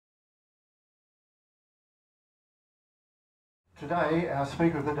Today, our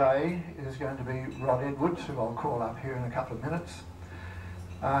speaker of the day is going to be Rod Edwards, who I'll call up here in a couple of minutes.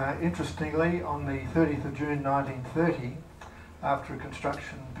 Interestingly, on the 30th of June 1930, after a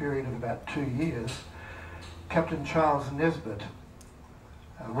construction period of about 2 years, Captain Charles Nesbitt,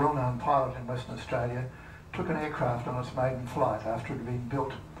 a well-known pilot in Western Australia, took an aircraft on its maiden flight after it had been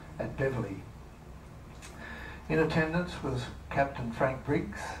built at Beverley. In attendance was Captain Frank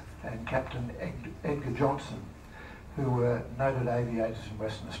Briggs and Captain Edgar Johnson, who were noted aviators in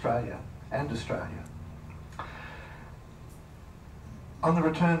Western Australia and Australia. On the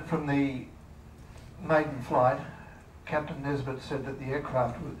return from the maiden flight, Captain Nesbitt said that the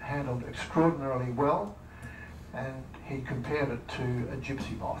aircraft was handled extraordinarily well, and he compared it to a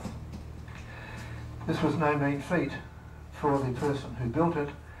gypsy moth. This was no mean feat for the person who built it,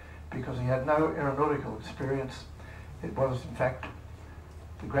 because he had no aeronautical experience. It was, in fact,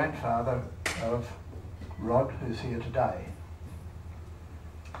 the grandfather of Rod, who's here today.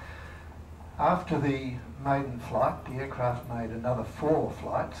 After the maiden flight, the aircraft made another 4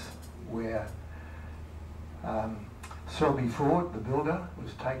 flights where Selby Ford, the builder,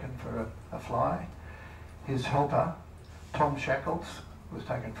 was taken for a fly. His helper, Tom Shackles, was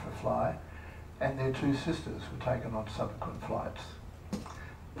taken for a fly, and their 2 sisters were taken on subsequent flights.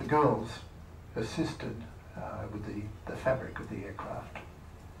 The girls assisted with the fabric of the aircraft.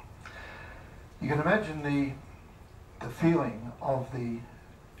 You can imagine the feeling of the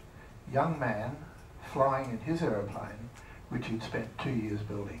young man flying in his aeroplane, which he'd spent 2 years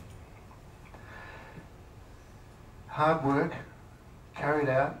building. Hard work carried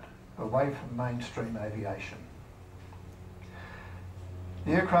out away from mainstream aviation.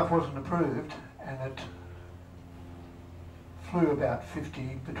 The aircraft wasn't approved, and it flew about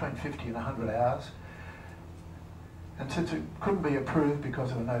between 50 and 100 hours. And since it couldn't be approved because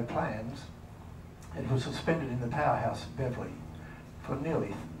there were no plans, it was suspended in the powerhouse at Beverley for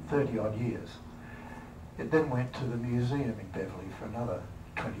nearly 30 odd years. It then went to the museum in Beverley for another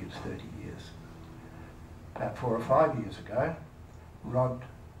 20 to 30 years. About 4 or 5 years ago, Rod,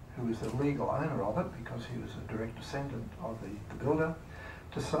 who was the legal owner of it because he was a direct descendant of the builder,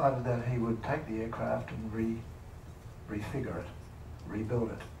 decided that he would take the aircraft and refigure it,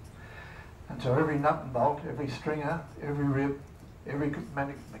 rebuild it. And so every nut and bolt, every stringer, every rib, every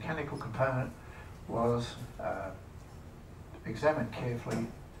mechanical component was examined carefully,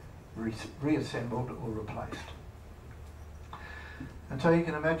 reassembled or replaced. And so you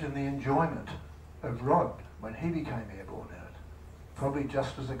can imagine the enjoyment of Rod when he became airborne in it. Probably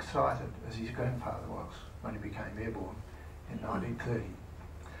just as excited as his grandfather was when he became airborne in 1930.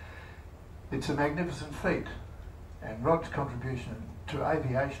 It's a magnificent feat, and Rod's contribution to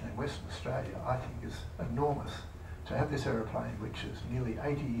aviation in Western Australia, I think, is enormous. To have this aeroplane, which is nearly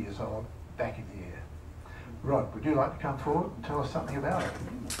 80 years old, back in the air. Rod, would you like to come forward and tell us something about it?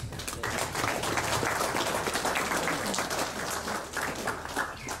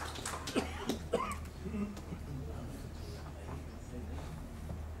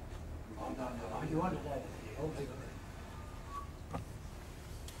 You want it? There we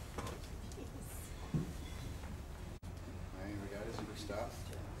go, that's a good start.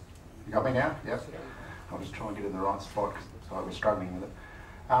 You got me now? Yep. I'll just try and get in the right spot because it looks like we're struggling with it.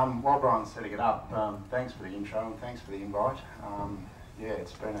 While Brian's setting it up, thanks for the intro and thanks for the invite. Yeah,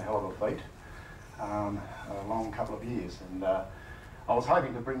 it's been a hell of a feat, a long couple of years, and I was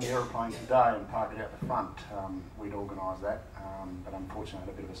hoping to bring the aeroplane today and park it out the front. We'd organised that, but unfortunately I had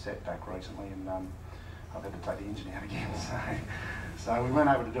a bit of a setback recently, and I've had to take the engine out again, so we weren't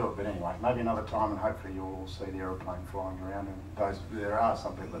able to do it. But anyway, maybe another time, and hopefully you'll all see the aeroplane flying around. And there are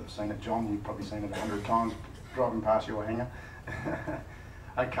some people that have seen it. John, you've probably seen it 100 times driving past your hangar.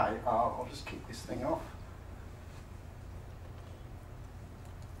 Okay, I'll just kick this thing off.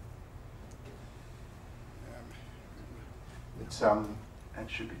 It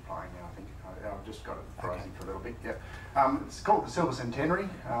should be playing now, I think. I've just got it frozen for a little bit. Yeah, it's called the Silver Centenary,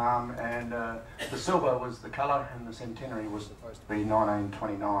 and the silver was the colour, and the Centenary was supposed to be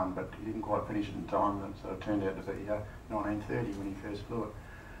 1929, but he didn't quite finish it in time, and so it turned out to be 1930 when he first flew it.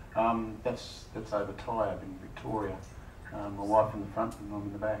 That's over Tyab in Victoria. My wife in the front and I'm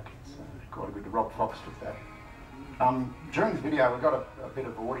in the back. It's quite a good. Rob Fox took that. During the video we've got a bit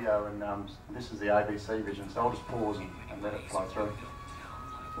of audio, and this is the ABC vision, so I'll just pause and let it flow through.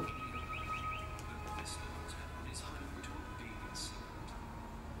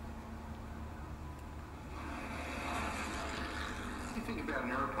 If you think about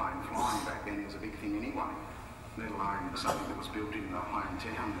an aeroplane flying back then, it was a big thing anyway, let alone something that was built in the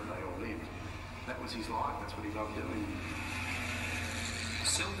hometown that they all lived. That was his life, that's what he loved doing.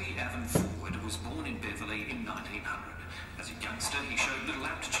 Selby Ford Edward was born in Beverley in 1900. As a youngster, he showed little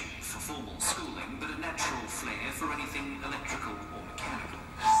aptitude for formal schooling, but a natural flair for anything electrical or mechanical.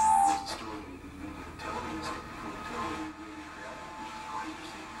 There's a story in the television set called Television Really Creative, which is quite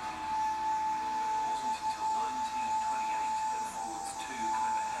interesting. It wasn't until 1928 that Ford's two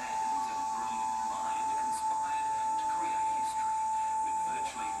clever hands and brilliant mind conspired to create history, with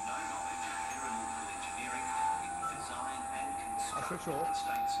virtually no knowledge of aeronautical engineering in design and construction of the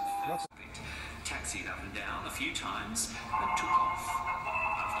state's first bit. Taxied up and down a few times and took off.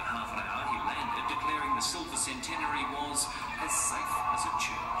 After half an hour he landed, declaring the Silver Centenary was as safe as a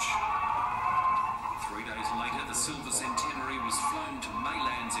church. 3 days later the Silver Centenary was flown to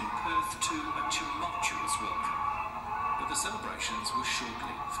Maylands in Perth to a tumultuous welcome. But the celebrations were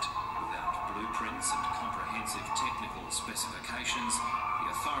short-lived. Without blueprints and comprehensive technical specifications, the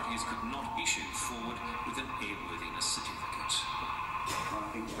authorities could not issue Ford with an airworthiness certificate. I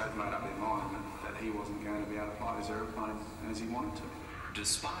think they'd made up their mind that he wasn't going to be able to fly this aeroplane as he wanted to.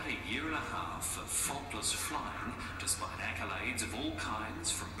 Despite a year and a half of faultless flying, despite accolades of all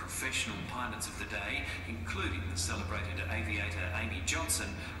kinds from professional pilots of the day, including the celebrated aviator Amy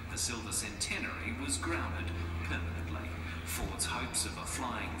Johnson, the Silver Centenary was grounded permanently. Ford's hopes of a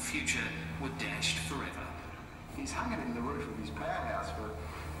flying future were dashed forever. He's hung it in the roof of his powerhouse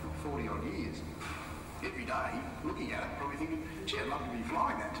for 40 odd years. Every day, looking at it, probably thinking, gee, I'd love to be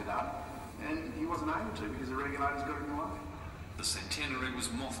flying that today. And he wasn't able to because the regulators got in the way. The Centenary was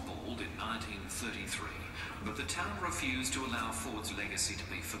mothballed in 1933, but the town refused to allow Ford's legacy to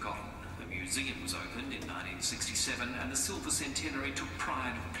be forgotten. A museum was opened in 1967 and the Silver Centenary took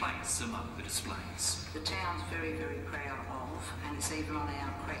pride of place among the displays. The town's very, very proud of, and it's even on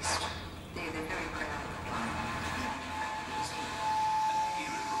our crest. They're very proud of the plane.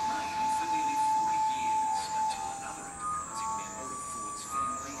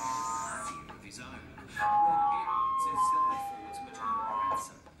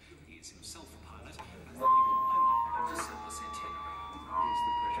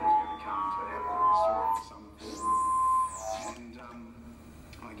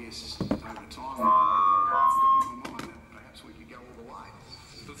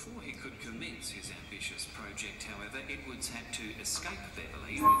 Before he could commence his ambitious project, however, Edwards had to escape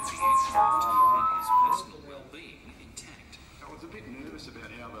Beverley with the aircraft and his personal well-being intact. I was a bit nervous about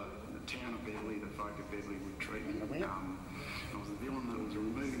how the town of Beverley, the folk of Beverley, would treat me. I was the villain that was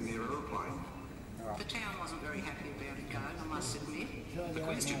removing their aeroplane. The town wasn't very happy about it going, I must admit. The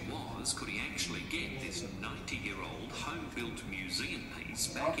question was, could he actually get this 90-year-old home-built museum piece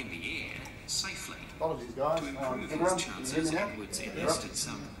back in the air safely? Apologies, guys. To improve his chances, Edwards enlisted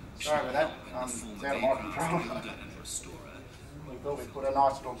some Sorry about that. the former It's out of my aircraft control. builder and restorer. We thought we'd put a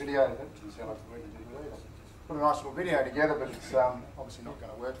nice little video. That doesn't sound like it's working too good either. Put a nice little video together, but it's obviously not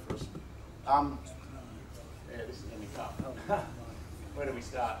going to work for us. Yeah, this is going to be tough. Where do we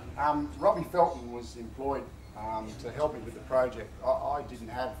start? Robbie Felton was employed to help me with the project. I didn't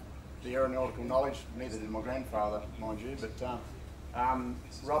have the aeronautical knowledge, neither did my grandfather, mind you, but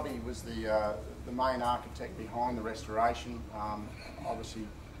Robbie was the main architect behind the restoration. Obviously,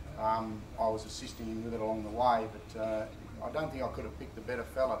 I was assisting him with it along the way, but I don't think I could have picked a better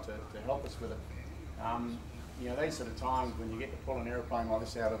fella to help us with it. You know, these sort of times when you get to pull an aeroplane like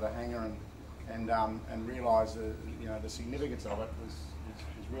this out of the hangar and realise the significance of it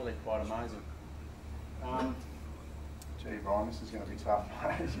is really quite amazing. Gee, Brian, this is going to be tough.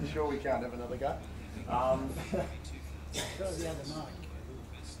 You sure we can't have another go? Try the other mic.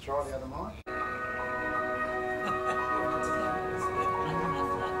 Try the other mic.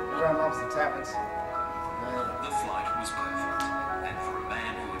 Everyone loves the tablets. The flight was perfect, and for a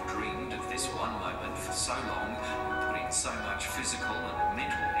man who had dreamed of this one moment for so long and put in so much physical and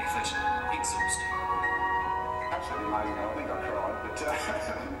mental effort, exhausting. Absolutely amazing. I think I cried, but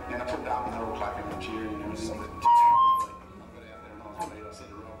and I put that up and they're all clapping and cheering and everything. I got out there and I was late. I said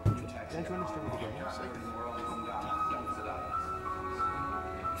to Rob, "New taxi." Don't you understand what you're doing? Done for the day.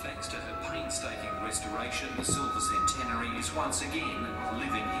 Thanks to her painstaking restoration, the Silver Centenary is once again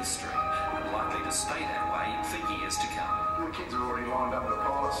living history and likely to stay that way for years to come. The kids are already lined up at the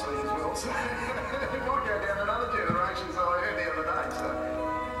pilot seat as well, so it might go down another generation, so I heard the other day. So.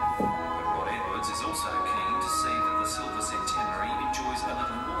 But Rod Edwards is also keen to see that the Silver Centenary enjoys a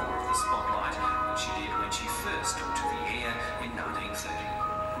little more of the spotlight than she did when she first took to the air in 1930.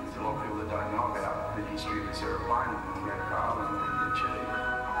 There's a lot of people that don't know about the history of this aeroplane and where it came and what it achieved.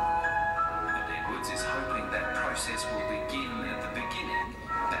 And Edwards is hoping that process will begin at the beginning,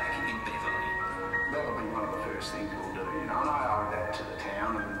 back in Beverley. That'll be one of the first things we'll do, you know, and I owe that to the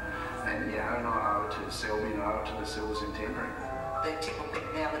town and you know, and I owe it to Selby and I owe it to the Silver Centenary. They're tickled bit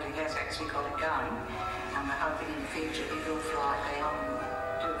now that he has actually as we got it going, and we're hoping in the future it will fly out and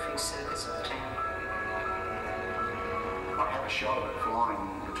do a few circuits of the town. I have a shot of it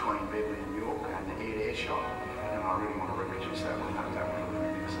flying between Beverley and York and the air shot, and I really want to reproduce that one. That would be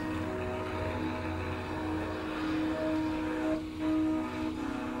magnificent.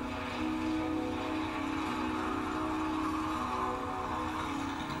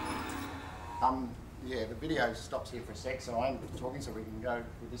 Yeah, the video stops here for a sec, so I'm talking so we can go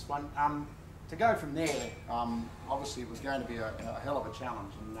with this one. To go from there, obviously it was going to be a hell of a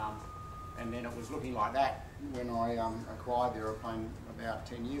challenge, and then it was looking like that when I acquired the aeroplane about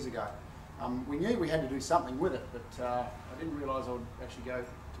 10 years ago. We knew we had to do something with it, but I didn't realise I would actually go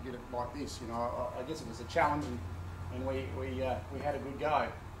to get it like this. You know, I guess it was a challenge, and we had a good go.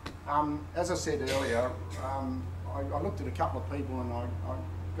 As I said earlier, I looked at a couple of people, and I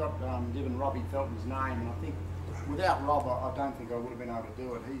got given Robbie Felton's name, and I think without Rob, I don't think I would have been able to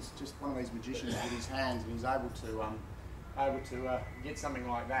do it. He's just one of these magicians with his hands, and he's able to get something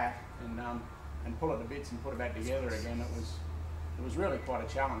like that and pull it to bits and put it back together again. It was really quite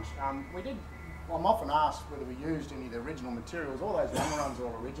a challenge. I'm often asked whether we used any of the original materials. All those long runs are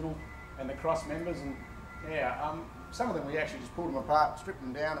all original, and the cross members, and yeah, some of them we actually just pulled them apart, stripped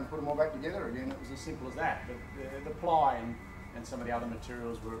them down, and put them all back together again. It was as simple as that. But the ply and some of the other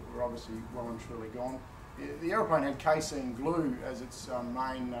materials were obviously well and truly gone. The aeroplane had casein glue as its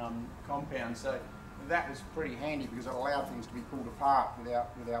main compound, so that was pretty handy because it allowed things to be pulled apart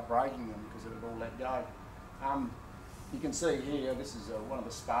without breaking them because it had all let go. You can see here, this is one of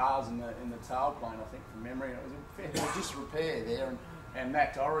the spars in the tailplane, I think, from memory. It was a fair bit of disrepair there, and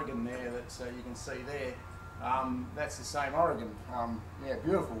that Oregon there that you can see there, that's the same Oregon. Yeah,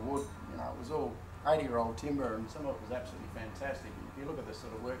 beautiful wood. You know, it was all 80-year-old timber, and some of it was absolutely fantastic. If you look at the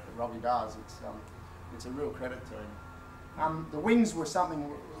sort of work that Robbie does, it's a real credit to him. The wings were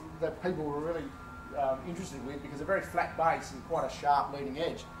something that people were really interested with because they're very flat base and quite a sharp leading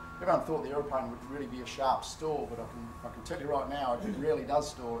edge. Everyone thought the aeroplane would really be a sharp store, but I can tell you right now, it really does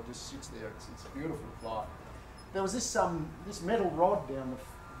store. It just sits there. It's beautiful to fly. There was this metal rod down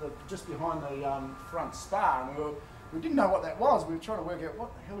just behind the front spar, and we didn't know what that was. We were trying to work out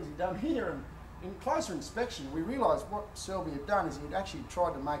what the hell has he done here. And in closer inspection, we realised what Selby had done is he had actually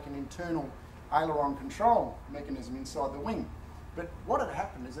tried to make an internal aileron control mechanism inside the wing. But what had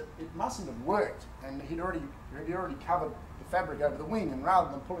happened is it mustn't have worked, and he'd already covered the fabric over the wing, and rather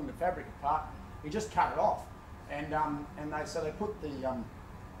than pulling the fabric apart, he just cut it off. And so they put the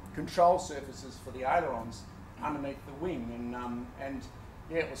control surfaces for the ailerons underneath the wing, and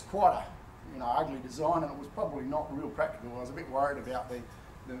yeah, it was quite a ugly design, and it was probably not real practical. I was a bit worried about the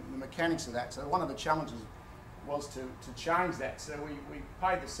mechanics of that. So one of the challenges was to change that. So we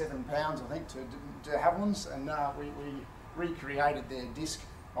paid the £7, I think, to Avalon's, and we recreated their disc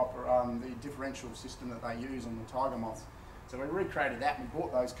the differential system that they use on the Tiger Moths. So we recreated that, and we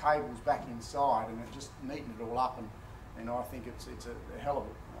brought those cables back inside, and it just neatened it all up, and I think it's a hell of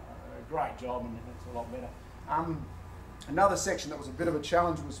a great job, and it's a lot better. Another section that was a bit of a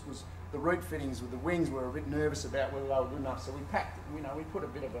challenge was the root fittings with the wings. We were a bit nervous about whether they were good enough, so we packed, we put a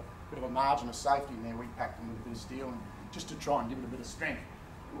bit of a margin of safety in there. We packed them with a bit of steel, and just to try and give it a bit of strength.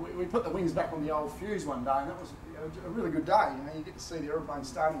 We put the wings back on the old fuse one day, and that was a really good day. You get to see the aeroplane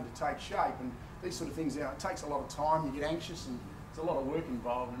starting to take shape, and these sort of things. It takes a lot of time. You get anxious, and there's a lot of work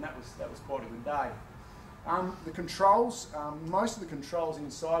involved, and that was quite a good day. The controls, most of the controls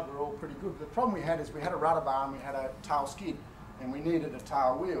inside were all pretty good. The problem we had is we had a rudder bar and we had a tail skid, and we needed a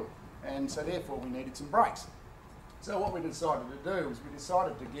tail wheel, and so therefore we needed some brakes. So what we decided to do was we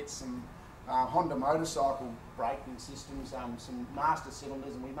decided to get some Honda motorcycle braking systems, some master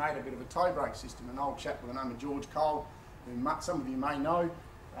cylinders, and we made a bit of a toe brake system. An old chap with the name of George Cole, who some of you may know,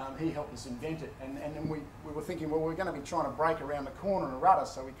 he helped us invent it. And then we were thinking, well, we're going to be trying to brake around the corner in a rudder,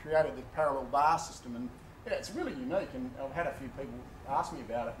 so we created the parallel bar system. And yeah, it's really unique, and I've had a few people ask me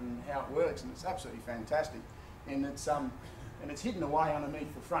about it and how it works, and it's absolutely fantastic. And it's hidden away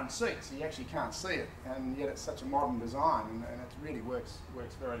underneath the front seat, so you actually can't see it, and yet it's such a modern design, and it really works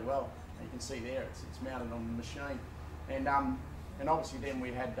very well. And you can see there, it's mounted on the machine. And obviously then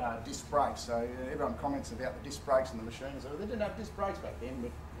we had disc brakes, so everyone comments about the disc brakes in the machine, so they didn't have disc brakes back then,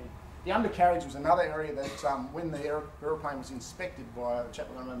 but yeah. The undercarriage was another area that when the aeroplane was inspected by a chap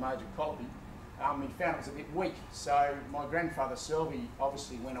by the name of Major Colby, he found it was a bit weak, so my grandfather Selby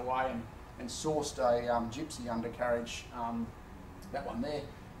obviously went away and sourced a gypsy undercarriage, that one there,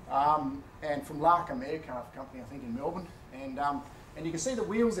 and from Larkham Aircraft Company, I think in Melbourne, and you can see the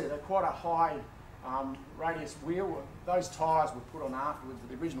wheels there, they're quite a high radius wheel. Those tyres were put on afterwards, but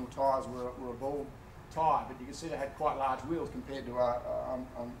the original tyres were a ball tyre, but you can see they had quite large wheels compared to a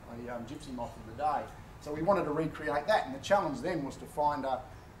gypsy moth of the day. So we wanted to recreate that, and the challenge then was to find a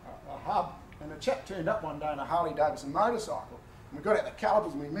hub. And a chap turned up one day on a Harley Davidson motorcycle, and we got out the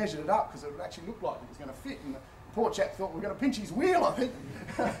calipers and we measured it up because it actually looked like it was going to fit. And the poor chap thought we were going to pinch his wheel, I think.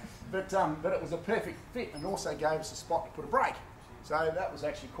 but it was a perfect fit, and also gave us a spot to put a brake. So that was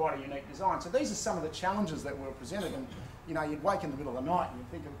actually quite a unique design. So these are some of the challenges that were presented, and you know, you'd wake in the middle of the night and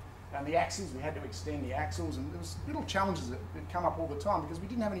you'd think of the axles. We had to extend the axles, and there was little challenges that come up all the time because we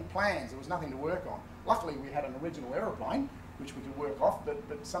didn't have any plans. There was nothing to work on. Luckily, we had an original aeroplane which we could work off, but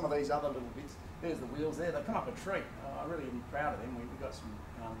some of these other little bits, there's the wheels there, they come up a treat. I really am proud of them. We got some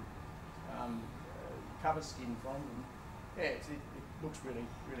cover skin from them. Yeah, it looks really,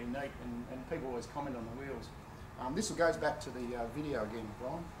 really neat, and people always comment on the wheels. This goes back to the video again,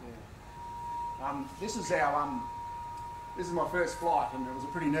 Brian. Yeah. This is my first flight, and it was a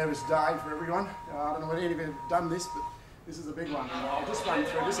pretty nervous day for everyone. I don't know whether any of you have done this, but this is a big one, and I'll just run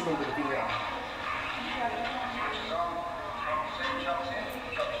through this a little bit of video.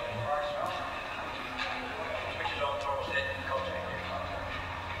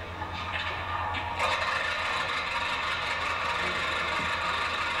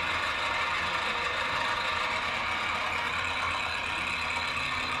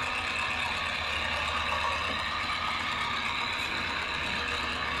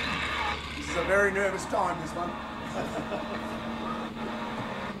 This is a very nervous time, this one.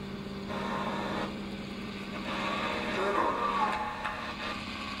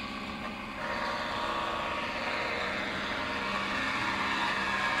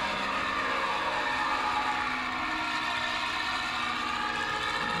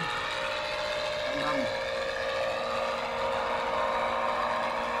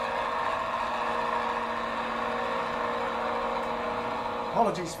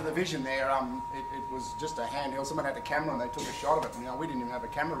 Apologies for the vision there. It was just a handheld. Someone had a camera and they took a shot of it. And, you know, we didn't even have a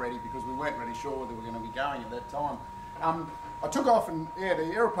camera ready because we weren't really sure whether we were going to be going at that time. I took off, and yeah, the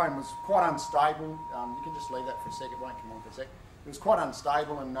aeroplane was quite unstable. You can just leave that for a sec. It won't come on for a sec. It was quite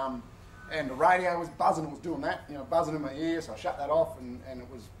unstable, and the radio was buzzing. It was doing that, you know, buzzing in my ear. So I shut that off, and it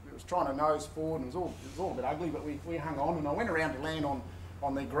was trying to nose forward, and it was all a bit ugly. But we hung on, and I went around to land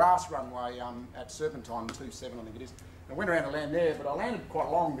on the grass runway at Serpentine 27, I think it is. I went around to land there, but I landed quite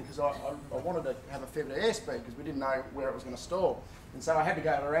long because I wanted to have a fair bit of airspeed because we didn't know where it was going to stall. And so I had to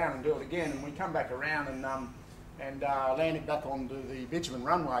go around and do it again, and we come back around and landed back onto the bitumen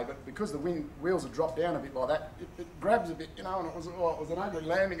runway. But because the wheels had dropped down a bit like that, it grabs a bit, you know, and it was an ugly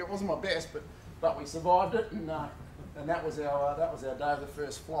landing. It wasn't my best, but we survived it, and that was our day of the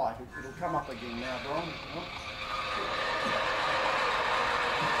first flight. It'll come up again now, Brian.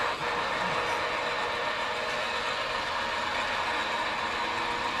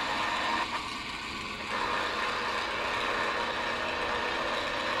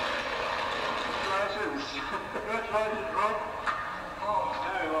 Congratulations, Rob. Oh,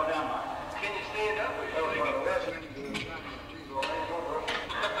 very well done, mate. Can you stand up?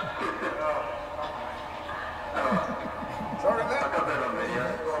 Sorry about that. I got that on video.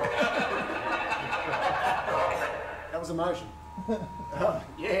 That was emotion.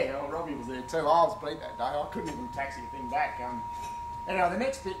 Yeah, Robbie was there too. I was beat that day. I couldn't even taxi the thing back. Anyway, the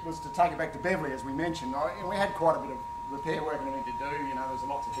next bit was to take it back to Beverley, as we mentioned. We had quite a bit of repair work we needed to do. You know, there's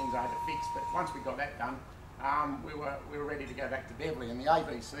lots of things I had to fix, but once we got that done, we were ready to go back to Beverley, and the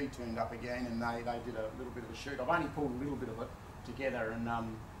ABC turned up again, and they did a little bit of a shoot. I've only pulled a little bit of it together, and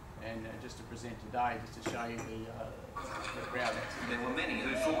just to present today, just to show you the crowd. There were many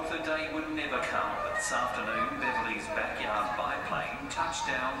who thought the day would never come, but this afternoon, Beverley's backyard biplane touched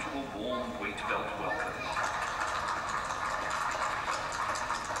down to a warm wheat belt welcome.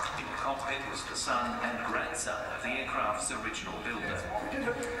 In the cockpit was the son and grandson of the aircraft's original builder.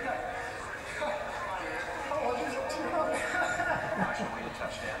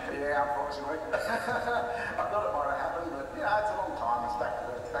 Yeah, unfortunately. I thought it might have happened, but yeah, it's a long time. It's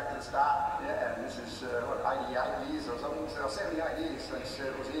back to the start. Yeah, and this is what, 88 years or something. So 78 years since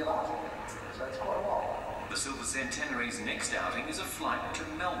it was here last. So it's quite a while. The Silver Centenary's next outing is a flight to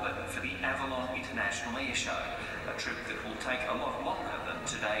Melbourne for the Avalon International Air Show, a trip that will take a lot longer than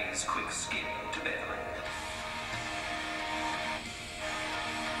today's quick skip to Beverley.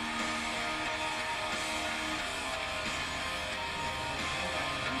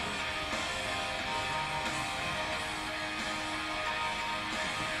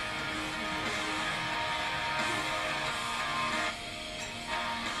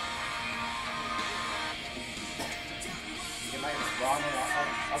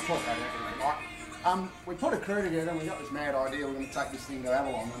 I'll talk about that if you like. We put a crew together and we got this mad idea we're going to take this thing to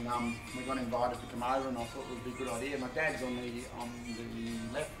Avalon, and we got invited to come over, and I thought it would be a good idea. My dad's on the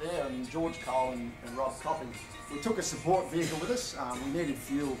left there, and George Cole and Rob Copping. We took a support vehicle with us. We needed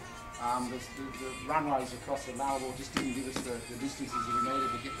fuel. The runways across the Nullarbor just didn't give us the distances that we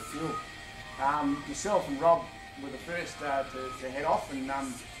needed to get the fuel. Myself and Rob were the first to head off, and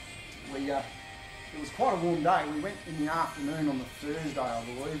it was quite a warm day. We went in the afternoon on the Thursday, I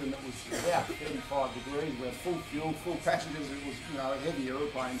believe, and it was about 35 degrees. We had full fuel, full passengers. It was, a heavy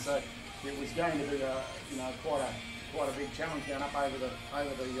aeroplane, so it was going to be quite a big challenge going up over the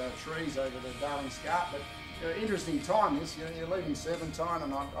trees over the Darling Scarp. But interesting time. You're leaving Serpentine,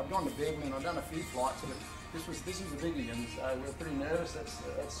 and I've gone to Beverley and I've done a few flights, but this is a biggie, and so we're pretty nervous.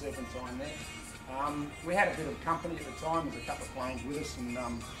 That's Serpentine there. We had a bit of company at the time. There was a couple of planes with us, and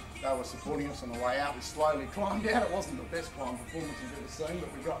they were supporting us on the way out. We slowly climbed out. It wasn't the best climb performance you've ever seen, but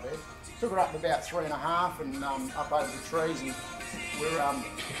we got there. Took it up to about 3.5 and up over the trees, and we're right.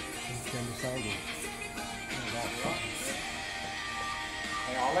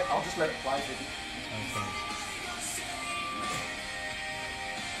 Yeah, I'll just let it play for you. Okay.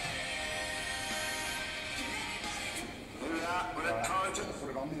 We're at Corrigan. Put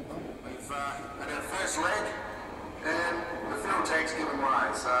it on there, bro. We've had our first leg, and the fuel tank's given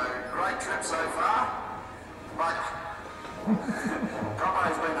way. So, great trip so far. But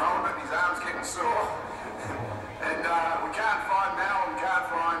Coppo's been holding it, his arm's getting sore. And we can't find Mal and can't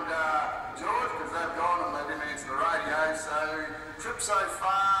find George because they've gone and they didn't answer the radio. So, trip so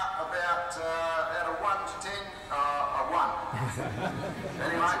far about out of 1 to 10, a 1.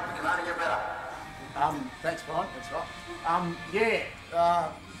 Anyway, can only get better. Thanks, Brian. That's right.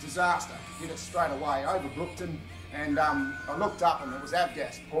 Disaster. Hit it straight away over Brookton, and I looked up and there was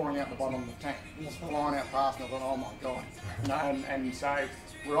avgas pouring out the bottom of the tank. It was flying out past, and I thought, oh my god. And so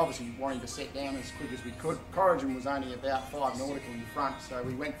we're obviously wanting to set down as quick as we could. Corrigan was only about 5 nautical in front, so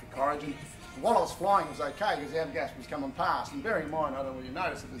we went for Corrigan. And while I was flying, it was okay because the avgas was coming past. And bearing in mind, I don't know whether you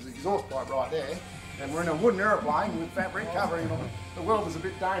noticed, that there's an exhaust pipe right there. And we're in a wooden aeroplane with fabric covering it. The world was a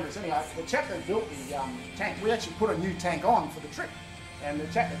bit dangerous. Anyway, the chap that built the tank, we actually put a new tank on for the trip. And the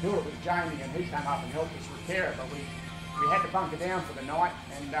chap that built it was Jamie, and he came up and helped us repair it. But we had to bunker down for the night,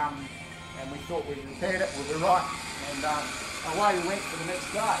 and we thought we repaired it, we were right. And away we went for the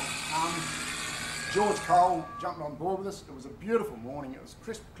next day. George Cole jumped on board with us. It was a beautiful morning. It was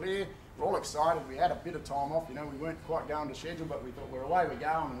crisp, clear. We're all excited. We had a bit of time off. We weren't quite going to schedule, but we thought we're away we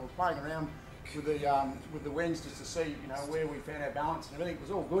go, and we're playing around with the wings just to see where we found our balance and everything. It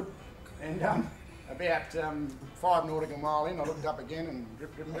was all good. And about 5 nautical mile in, I looked up again and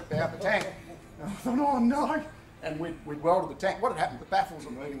ripped out the tank. And I thought, oh no! And we'd welded the tank. What had happened? The baffles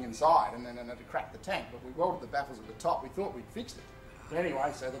were moving inside, and then it had cracked the tank. But we welded the baffles at the top. We thought we'd fixed it. But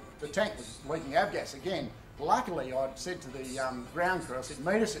anyway, so the tank was leaking avgas again. Luckily, I'd said to the ground crew, I said,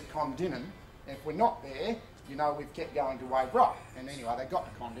 meet us at Condinnon. If we're not there, we've kept going to Wave Rock. And anyway, they got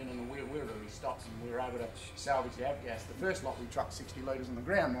to Condinnon, and we were really stopped, and we were able to salvage the avgas. The first lot we trucked 60 litres on the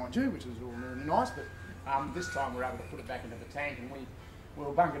ground, mind you, which was all really nice, but this time we were able to put it back into the tank, and we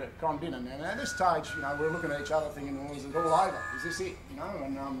were bunkered at Condinnon. And at this stage, we were looking at each other thinking, well, is it all over? Is this it?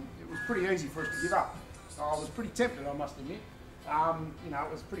 And it was pretty easy for us to give up. I was pretty tempted, I must admit.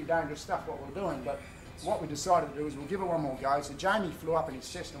 It was pretty dangerous stuff what we were doing, but what we decided to do is we'll give it one more go. So Jamie flew up in his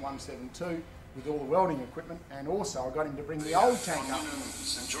Cessna 172 with all the welding equipment, and also I got him to bring the old tank up.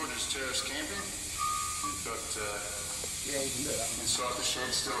 St George's Terrace camping. We've got yeah, you can do that. Inside the shed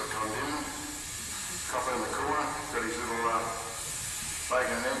still at Condinnon. Copper in the corner. Got his little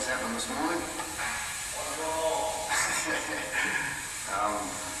bacon and eggs happening this morning.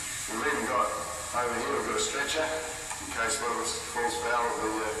 We've even got over here. We've got a stretcher in case one of us falls foul of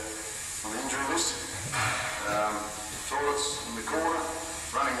on the injury list. Toilets in the corner,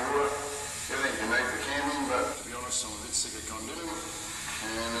 running water, everything you need for camping, but to be honest, I'm a bit sick of Condinnon,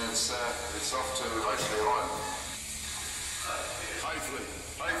 and it's off to hopefully Ireland. Hopefully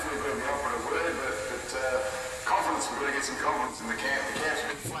we'll be operative word, but confidence, we've got to get some confidence in the camp. The camp's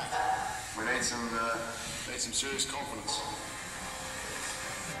a bit flat. We need some serious confidence.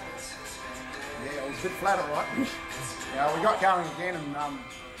 Yeah, it was a bit flat, all right. We got going again, and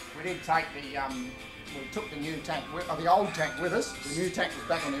we did take we took the new tank, the old tank with us. The new tank was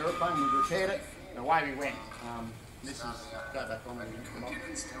back on the aeroplane. We repaired it, and away we went. This is go back on.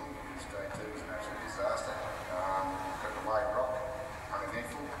 Condinnon still straight to was an absolute disaster. Got the Wave Rock,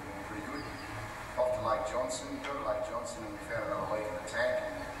 uneventful, pretty good. Off to Lake Johnson, got to Lake Johnson, and we found another leak in the tank,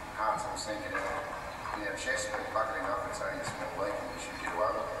 and hearts all sinking in our chest, but luckily enough, it's only a small leak, and we should get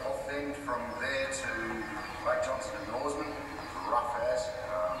away with it. Off then from there to Lake Johnson and Norseman, rough as,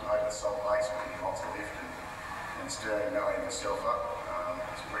 over the Salt Lakes, pretty hot and Sterling Melly myself up.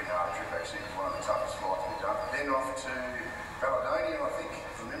 It's a pretty hard trip actually, it's one of the toughest flights we've done. Then off to Baladonia, I think,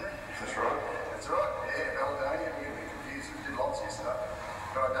 from memory. That's right. That's right, yeah, Baladonia, we got a bit confused, we did lots yesterday.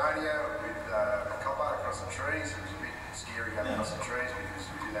 Baladonia with copper across the trees. It was a bit scary going across the trees because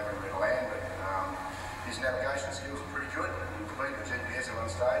we didn't have anywhere to land, but his navigation skills were pretty good. We completed the GPS at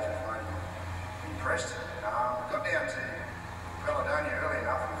one stage, which made him impressed. Got down to Baladonia early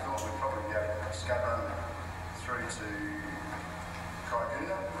enough and we thought we'd probably be able to scud run through to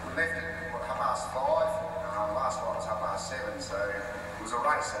Kaiguna. We left at 5:30. Last flight was 7:30, so it was a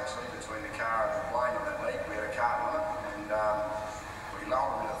race actually between the car and the plane on that leg. We had a cart on it, and we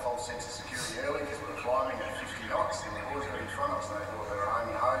lulled them in a false sense of security early because we were climbing at 50 knots, and the boys were in front of us, and they thought they were home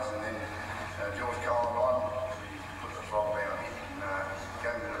and hose, and then George Cole and I, we put the throttle down and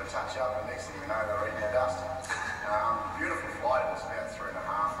gave them a bit of a touch up, and next thing we know they were eating our dust. Beautiful flight, it was about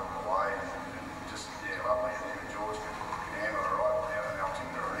 3.5 of the way, and just, yeah, lovely. And even George could handle it right without an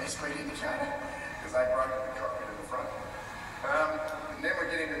altimeter or an airspeed indicator, because they broke the cockpit in the front. And then we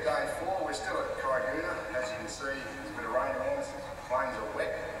get into day 4, we're still at Kaiguna. As you can see, there's a bit of rain around us, the plains are wet.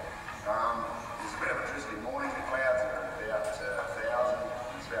 There's a bit of a drizzly morning, the clouds are about 1,000,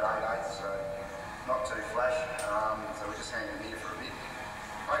 it's about 8/8, so not too flash. So we're just hanging here for a bit.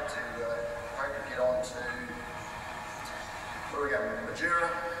 Hope to get on to, where we go, Majura.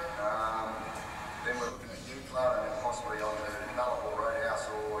 Then we're looking at Eucla and then possibly on to Nullarbor Roadhouse,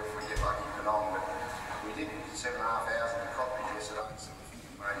 or if we get lucky, Penong. But we did 7.5 hours in the cockpit yesterday, so we think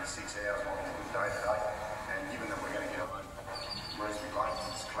maybe 6 hours might be a good day today. And given that we're going to get home reasonably late from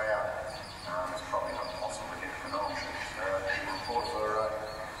this cloud, it's probably not possible to get to Penong. So we'll report for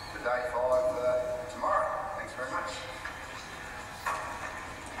day 5 tomorrow. Thanks very much.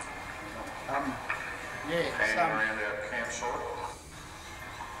 Hanging around our campsite.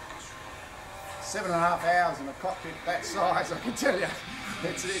 7.5 hours in a cockpit that size, I can tell you.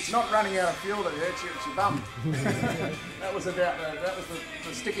 It's not running out of fuel that hurts you, it's your bum. That was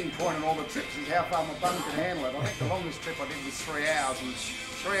the sticking point in all the trips, is how far my bum can handle it. I think the longest trip I did was 3 hours, and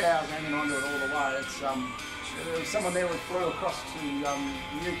 3 hours hanging onto it all the way. It's there was someone there who flew across to the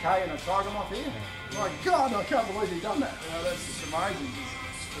UK in a Tiger Moth here. My God, I can't believe he done that. You know, that's just amazing.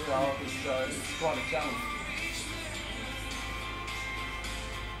 It's quite a challenge.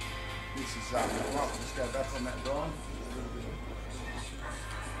 This is right, just go back on that Brian.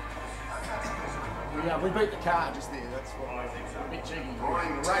 We beat the car just there, that's what I think. A bit cheeky.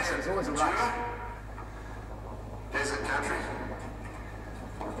 The race, there's always a race. Desert country.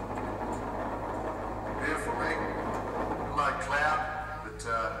 Beautiful thing. Low cloud, but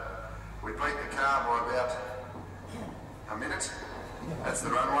we beat the car by about a minute. That's the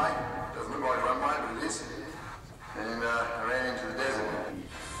runway. Doesn't look like a runway, but it is. And I ran into the desert.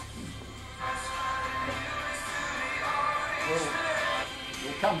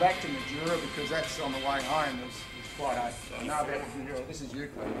 We'll come back to Majura because that's on the way home. There's quite a... I know about Majura. This is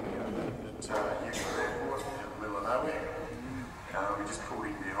Euclid. At Euclid Airport in the middle of nowhere. We just pulled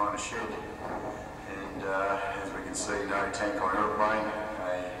in behind a shed. And as we can see, no tank on aeroplane.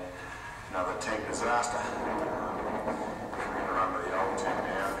 Another tank disaster. We're going to run with the old tank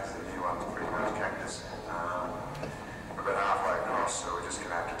now because the new one's pretty much cactus. We're about halfway across, so we're just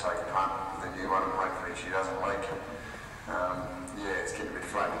going to have to take a punt with the new one and hopefully she doesn't leak. Yeah, it's getting a bit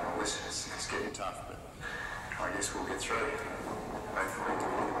flat and all this. It's getting tough, but I guess we'll get through. Hopefully we can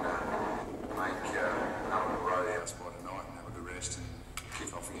make Nullarbor Roadhouse by tonight and have a good rest and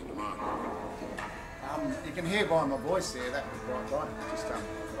kick off again tomorrow. You can hear by my voice there, that was right. Just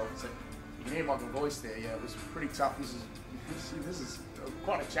you can hear by my voice there, yeah, it was pretty tough. This is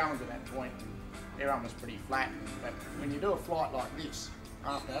quite a challenge at that point. Everyone was pretty flat, but when you do a flight like this,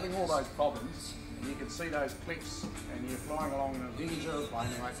 after having all those problems, and you can see those cliffs, and you're flying along in a vintage aeroplane,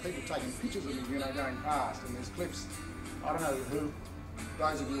 and like people taking pictures of you, going past, and there's cliffs. I don't know who,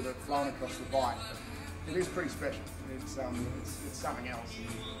 those of you that have flown across the Bight, but it is pretty special. It's something else.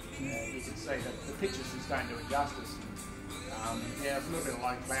 And, you can see that the pictures just don't do it justice. Yeah, it's a little bit of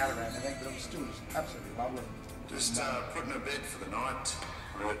low cloud around, I think, but it was still just absolutely lovely. Just putting a bed for the night.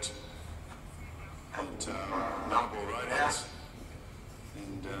 We're at Nullarbor Roadhouse,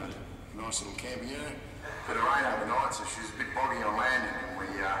 and nice little camping area. Bit of rain overnight, so she's a bit boggy on landing, and we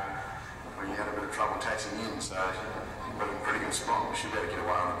had a bit of trouble taxiing in, so we've got a pretty good spot. We should be able to get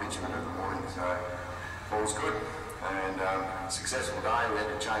away on the bitumen in the morning, so all's good. And successful day. We had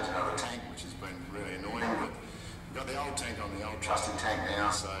to change another tank, which has been really annoying, but we've got the old tank on the old trusting tank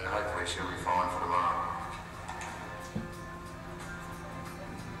now, so hopefully she'll be fine for tomorrow.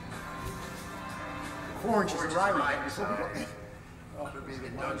 4 inches of rain. It'll be a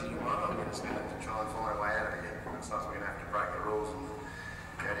bit dodgy tomorrow. We're going to have to try and find a way out of here. It's not we're going to have to break the rules and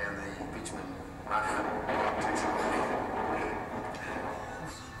go down the bitumen run.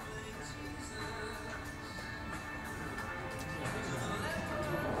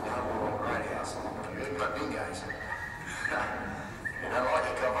 Roadhouse. You heard my bingoes. You don't like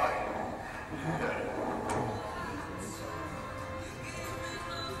it, Cobbo?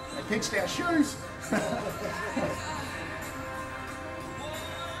 They pitched our shoes.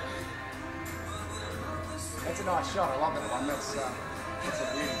 That's a nice shot. I love that one. That's a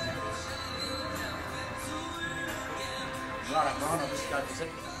beauty. Right up, Ryan. I'll just go for a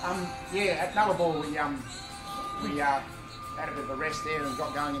second. Yeah, at Nullarbor we had a bit of a rest there and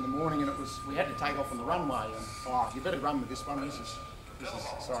got going in the morning, and we had to take off on the runway. And oh, you better run with this one. This is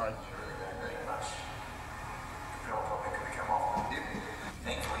sorry.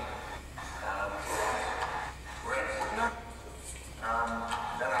 Thankfully. We're at Woodnut.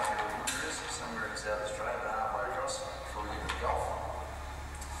 Then after the Woodnut, somewhere in South Australia, but halfway across before we get to the Gulf.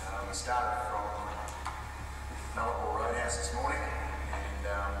 We started from Nullarbor Roadhouse this morning, and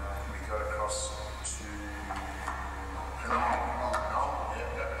we got across to Null, and it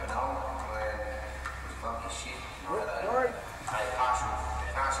was bumpy shit. Sorry. A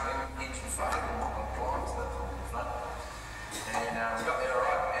partial engine failure on blinds that were in front. And we got there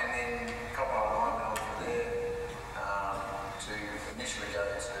alright, and then Coppo and I went on from there to initially go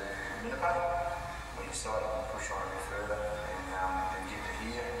to Winnipeg. We decided to push on a bit further and get to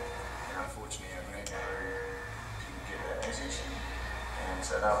here. And unfortunately, our grant crew didn't get that message. And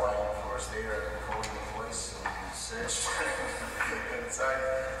so they were waiting for us there and calling the police and searched. And so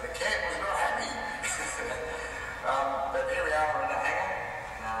the camp was not happy. But here we are in the hangar.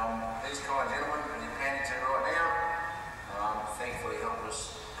 These kind of gentlemen that you're panning to right now thankfully helped us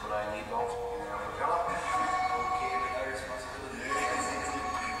put a new bolt in our propeller. We'll carry no responsibility.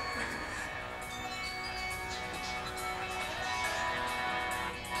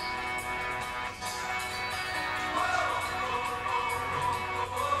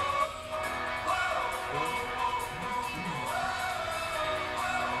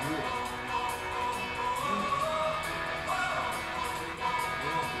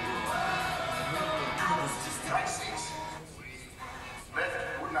 Take 6. Left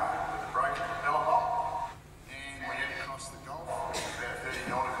Woodnut with a broken propeller bolt, and we head across the Gulf, about 30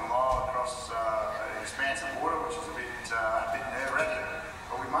 nautical mile across an expanse of water, which is a bit nerve-wracking.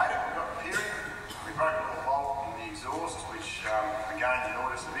 But we made it. We got the period. We broke a little bolt in the exhaust, which again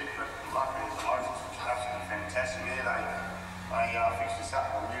annoyed us a bit, but luckily the locals, which is absolutely fantastic there, they fixed us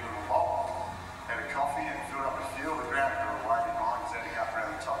up with a new little bolt. Had a coffee and filled up with fuel. The ground crew were way behind because they had to go up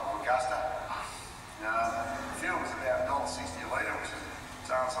around the top of Augusta. Fuel was about $1.60 a litre, which is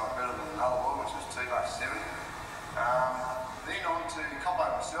something better than Nullarbor, which was $2.70. Then on to Coppo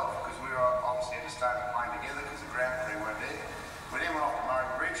myself, because we were obviously had to start the plane together because the ground crew weren't there. We then went off to Murray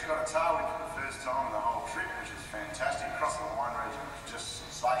Bridge, got a tailwind for the first time in the whole trip, which is fantastic. Across the wine region, it was just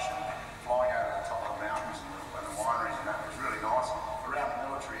sensational. Flying over the top of the mountains and the wine region, that was really nice. Around the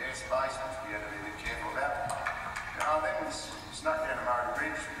military airspace, which we had to be a bit careful about. Then we snuck down to Murray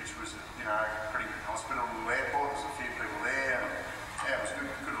Bridge, which was, pretty hospitable little airport. There's a few people there, and yeah, it was a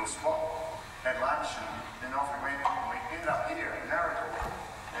good little spot. Had lunch, and then off we went. And we ended up here at Nullarbor.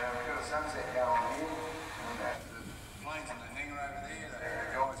 We've got a sunset going on here, and the planes in the hangar over there.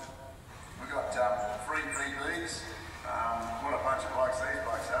 The guys, we got 3 PBs. What a bunch of blokes these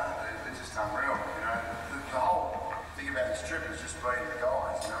blokes are. They're just unreal. The whole thing about this trip has just been the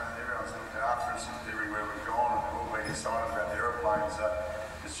guys. Everyone's looked after us everywhere we've gone, and we've all been excited about the aeroplanes. So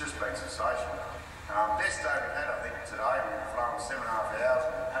it's just been sensational. Best day we've had, I think, today. We've flown 7.5 hours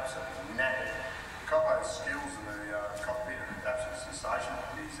and absolutely knackered. Coppo's skills in the cockpit are absolutely sensational.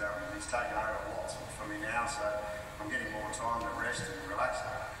 He's taken over lots for me now, so I'm getting more time to rest and relax.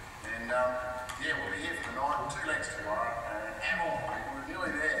 And we'll be here for the night, 2 legs tomorrow, and we're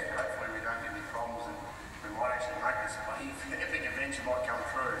nearly there. Hopefully we don't get any problems and we might actually make this epic adventure might come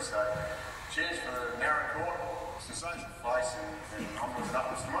through. So cheers for the narrow court, sensational place, and onwards and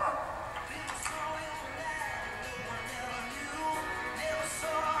upwards tomorrow.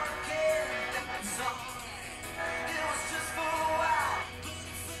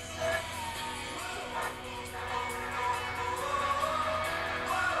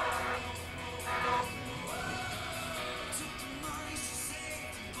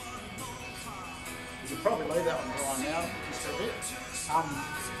 You could probably leave that one dry now, just a bit.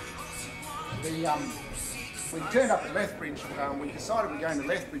 We turned up at Lethbridge. We decided we're going to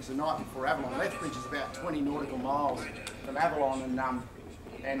Lethbridge the night before Avalon. Lethbridge is about 20 nautical miles from Avalon, and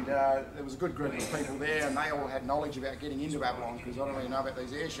And there was a good group of people there, and they all had knowledge about getting into Avalon, because I don't really know about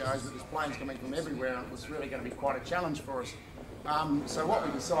these air shows, but there's planes coming from everywhere, and it was really going to be quite a challenge for us. So what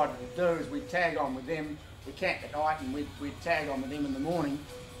we decided to do is we tag on with them. We camped at night, and we'd tag on with them in the morning.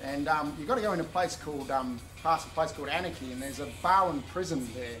 And you've got to go in a place called, past a place called Anarchy, and there's a Barwon prison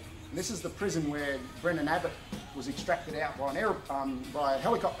there. And this is the prison where Brendan Abbott was extracted out by a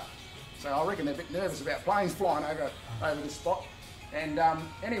helicopter. So I reckon they're a bit nervous about planes flying over this spot. And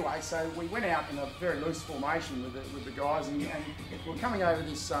anyway, so we went out in a very loose formation with the guys, and we're coming over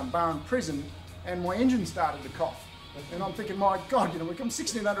this Barwon prison, and my engine started to cough. And I'm thinking, my God, you know, we come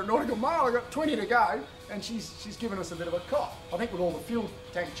 1,600 nautical mile, I've got 20 to go, and she's given us a bit of a cough. I think with all the fuel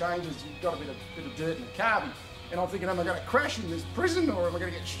tank changes, you've got a bit of dirt in the carby. And I'm thinking, am I going to crash in this prison, or am I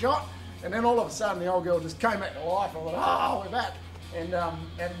going to get shot? And then all of a sudden, the old girl just came back to life. I thought, oh, we're back. And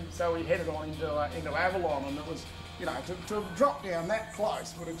so we headed on into Avalon, and it was, you know, to have dropped down that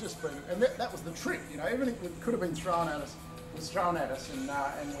close would have just been, and that was the trick, you know, everything that could have been thrown at us was thrown at us, and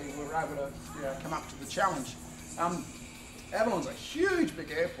we were able to, you know, come up to the challenge. Avalon's a huge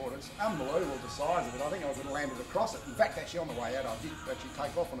big airport. It's unbelievable the size of it. I think I was going to land it across it. In fact, actually on the way out, I did actually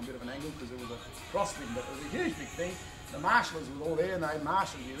take off on a bit of an angle because it was a crosswind, but it was a huge big thing. The marshallers were all there, and they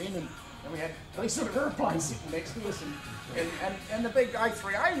marshalled you in, and we had these sort of airplanes sitting next to us, and the big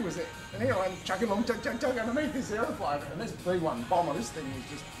A380 was there. And here I am chugging along, chug underneath this aeroplane, and this B-1 bomber, this thing was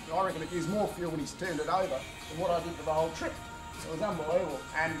just, I reckon it used more fuel when he's turned it over than what I did for the whole trip. It was unbelievable.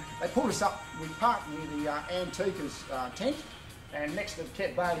 And they pulled us up, we parked near the Antiqua's tent, and next to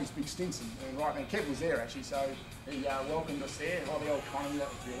Kev Bailey's big Stinson. And right now, Kev was there actually, so he welcomed us there. Oh, the old Connie, that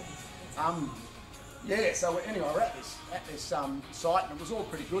was beautiful. Yeah, so anyway, we're at this site, and it was all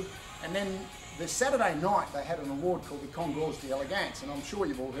pretty good. And then the Saturday night, they had an award called the Concours d'Elegance, and I'm sure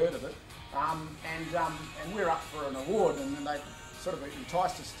you've all heard of it. And we're up for an award, and they sort of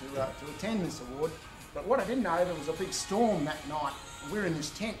enticed us to attend this award. But what I didn't know, there was a big storm that night. We're in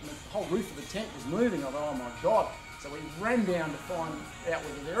this tent, and the whole roof of the tent was moving. I thought, oh my God. So we ran down to find out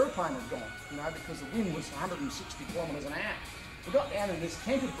whether the aeroplane had gone, you know, because the wind was 160 kilometres an hour. We got down, and this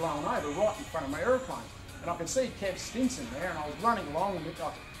tent had blown over right in front of my aeroplane. And I could see Kev Stinson there, and I was running along,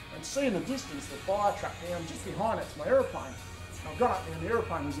 and see in the distance the fire truck down just behind it's my aeroplane. And I got up there, and the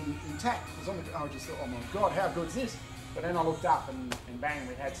aeroplane was intact. It was on I just thought, oh my God, how good's this? But then I looked up, and bang,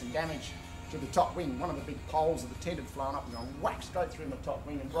 we had some damage to the top wing. One of the big poles of the tent had flown up and gone whack straight through the top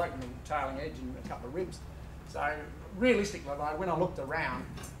wing and broken the tailing edge and a couple of ribs. So realistically, when I looked around,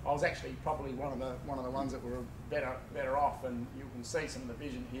 I was actually probably one of the ones that were better off, and you can see some of the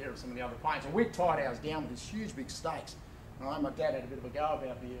vision here of some of the other planes. And we'd tied ours down with these huge big stakes. And I know my dad had a bit of a go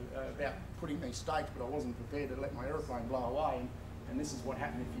about putting these stakes, but I wasn't prepared to let my aeroplane blow away. And this is what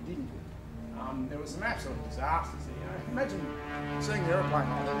happened if you didn't. There was some absolute disasters there. You know, imagine seeing the aeroplane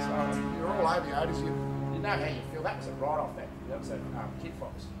like this. You're all over the Otis. You know how you feel. That was a write-off. That was a Kid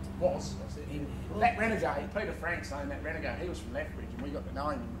Fox. That Renegade, Peter Franks owned that Renegade. He was from Lethbridge, and we got to know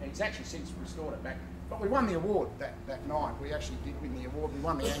him. And he's actually since restored it back. But we won the award that night. We actually did win the award. We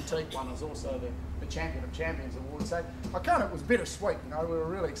won the antique one. It was also the Champion of Champions award. So it was bittersweet. You know, we were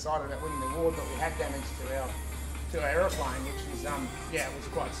really excited about winning the award, but we had damage to our aeroplane, which was it was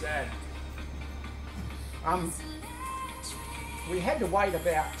quite sad. We had to wait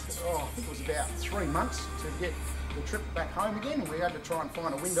about, I think it was about 3 months to get the trip back home again. We had to try and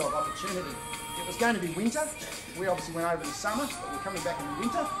find a window of opportunity. It was going to be winter. We obviously went over in the summer, but we're coming back in the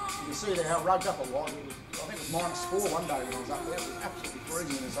winter. You can see there how rugged up it was. I think it was -4 one day when I was up there. It was absolutely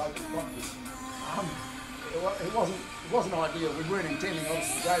freezing in this open cockpit. It wasn't ideal. We weren't intending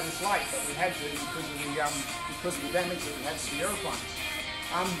obviously to go this late, but we had to because of the damage that we had to the aeroplanes.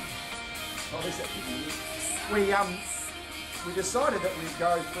 We decided that we'd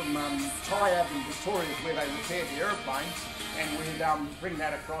go from Thai Ave in Victoria, where they repaired the aeroplane, and we'd bring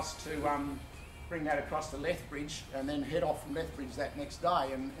that across to Lethbridge, and then head off from Lethbridge that next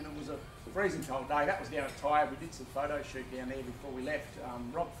day. And it was a freezing cold day. That was down at Thai Ave. We did some photo shoot down there before we left.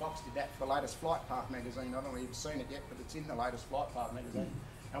 Rob Fox did that for the latest Flight Path magazine. I don't know if you've seen it yet, but it's in the latest Flight Path magazine.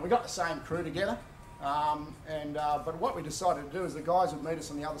 And we got the same crew together. But what we decided to do is the guys would meet us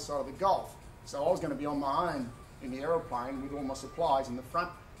on the other side of the Gulf. So I was going to be on my own in the aeroplane with all my supplies in the front,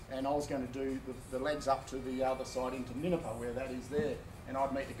 and I was going to do the legs up to the other side into Ninipur, where that is there, and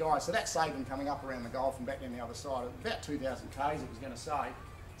I'd meet the guys. So that saved them coming up around the Gulf and back down the other side. About 2,000 k's it was going to save.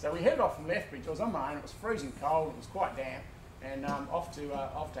 So we headed off from Lethbridge. I was on my own. It was freezing cold. It was quite damp, and off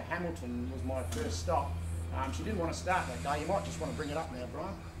to Hamilton was my first stop. She didn't want to start that day. You might just want to bring it up now,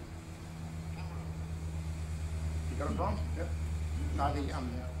 Brian. You got it, Brian? Yep. No, the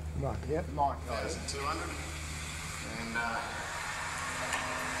Right, yep. mic. 1,200. And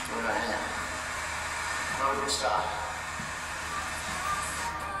Not a good start.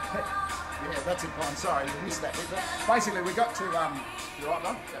 Yeah, that's it, Brian. Sorry, you missed that bit. But basically, we got to, you right,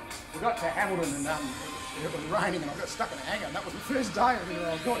 Ron? Yeah. We got to Hamilton and it was raining and I got stuck in a hangar, and that was the first day.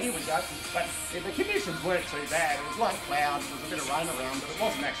 I thought, here we go. But yeah, the conditions weren't too bad. It was low clouds, there was a bit of rain around, but it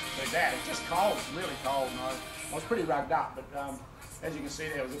wasn't actually too bad. It was just cold, really cold, and I was pretty rugged up. But as you can see,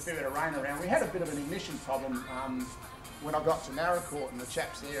 there was a fair bit of rain around. We had a bit of an ignition problem when I got to Narracourt, and the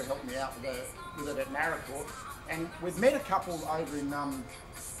chaps there helped me out with it at Narracourt. And we'd met a couple over in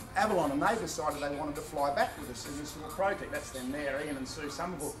Avalon, and they decided they wanted to fly back with us in this little project. That's them there, Ian and Sue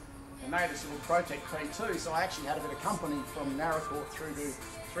Somerville. And they had this little project P2, so I actually had a bit of company from Narracourt through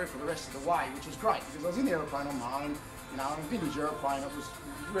for the rest of the way, which was great because I was in the aeroplane on my own, you know, a vintage aeroplane. It was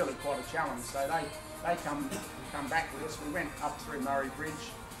really quite a challenge. So they come back with us. We went up through Murray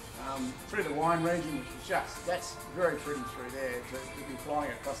Bridge, through the wine region, which was that's very pretty through there to be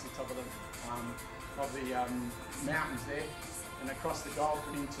flying across the top of the mountains there, and across the Gulf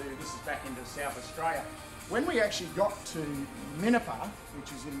and into, this is back into South Australia. When we actually got to Minnepa,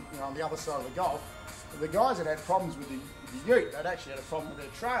 which is on the other side of the Gulf, the guys had problems with the ute. They'd actually had a problem with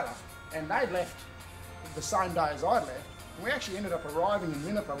their trailer, and they'd left the same day as I'd left. And we actually ended up arriving in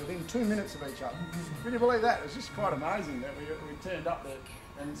Minnepa within 2 minutes of each other. Can you believe that? It was just quite amazing that we turned up there.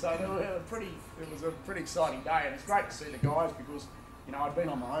 And so it was a pretty exciting day, and it's great to see the guys because, you know, I'd been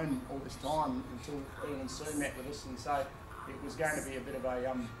on my own all this time until Ian and Sue met with us, and so it was going to be a bit of a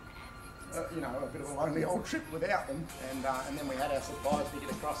a bit of a lonely old trip without them, and then we had our supplies to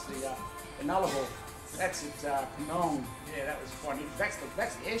get across the Nullarbor. That's at Penong. Yeah, that was quite interesting.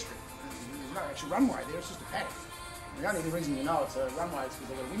 That's the airstrip. There's no actual runway there. It's just a paddock. The only reason you know it's a runway is because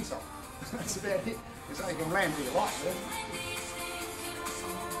they've got a windsock. That's about it. So you can land where you like.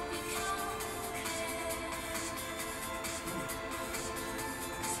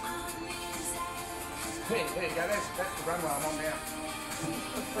 There you go. That's the runway I'm on now.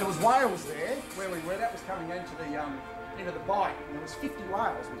 There was whales there where we were. That was coming into the bight, and there was 50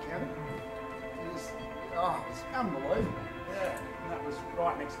 whales we counted. It was unbelievable. Yeah, and that was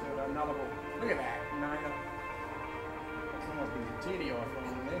right next to another ball. Look at that. You know, it's almost been a teary-eye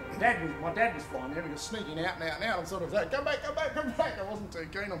flying there. My dad was flying there. We were sneaking out now, and sort of saying, "Come back, come back, come back." I wasn't too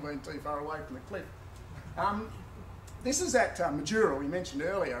keen on being too far away from the cliff. This is at Majura, we mentioned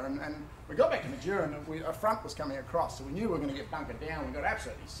earlier, and we got back to Majura and a front was coming across, so we knew we were going to get bunkered down. We got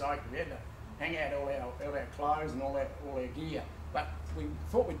absolutely soaked. We had to hang out all our clothes and all our gear. But we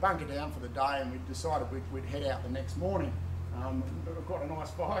thought we'd bunker down for the day, and we decided we'd head out the next morning. We've got a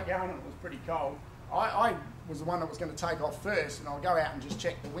nice fire going, and it was pretty cold. I was the one that was going to take off first, and I'll go out and just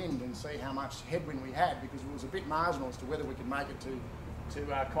check the wind and see how much headwind we had, because it was a bit marginal as to whether we could make it to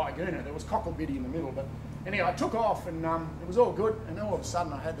Kaiguna. There was Cocklebiddy in the middle, but anyway, I took off and it was all good, and all of a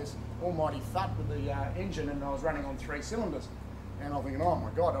sudden I had this almighty thud with the engine, and I was running on 3 cylinders, and I'm thinking, oh my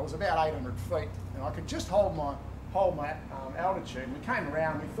God, I was about 800 feet, and I could just hold my altitude. And we came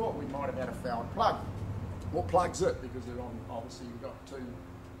around, we thought we might have had a fouled plug. What plug's it? Because they're on, obviously you've got two,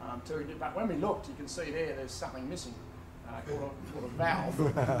 but when we looked, you can see there's something missing, called a valve.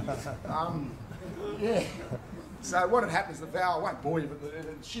 Yeah. So what had happened is the valve, I won't bore you, but it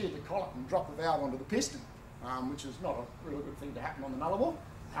sheared the collet and dropped the valve onto the piston, which is not a really good thing to happen on the Nullarbor.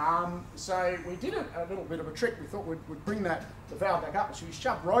 So we did a little bit of a trick. We thought we'd bring the valve back up, so we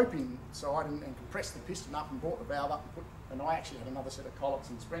shoved rope inside and compressed the piston up and brought the valve up, and I actually had another set of collets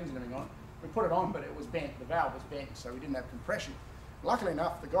and springs and everything on it. We put it on, but it was bent, the valve was bent, so we didn't have compression. Luckily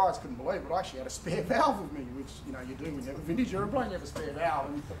enough, the guys couldn't believe it. I actually had a spare valve with me, which, you know, you do when you have a vintage aeroplane, you have a spare valve.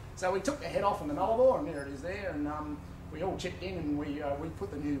 And so we took the head off on the Nullarbor, and there it is there, and we all chipped in, and we put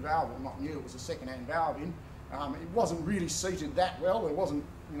the new valve, well, not new, it was a second-hand valve in. It wasn't really seated that well. There wasn't,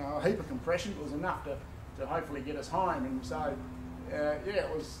 you know, a heap of compression. It was enough to hopefully get us home. And so, yeah,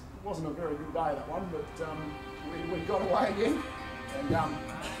 it wasn't a very good day, that one, but we got away again, and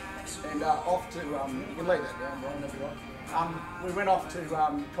off to, you can leave that down, Brian, if you like. We went off to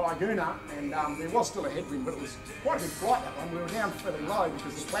Kaiguna, and there was still a headwind, but it was quite a big flight, that one. We were down fairly low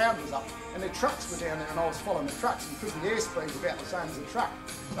because the cloud was up, and the trucks were down there, and I was following the trucks, and because the airspeed was about the same as the truck,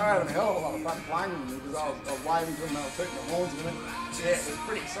 they were having a hell of a lot of fun playing with me because I was waving to them, they were tooting the horns and everything. Yeah, it was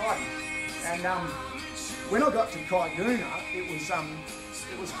pretty exciting. And when I got to Kaiguna, it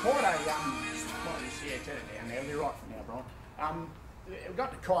was quite a, yeah, turn it down now, you're right for now, Brian. We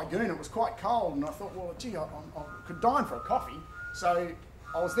got to Kaiguna, it was quite cold, and I thought, well, gee, I could dine for a coffee. So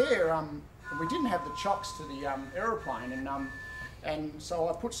I was there, and we didn't have the chocks to the aeroplane, and so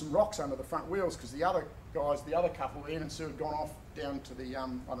I put some rocks under the front wheels because the other guys, the other couple, Ian and Sue, had gone off down to the, I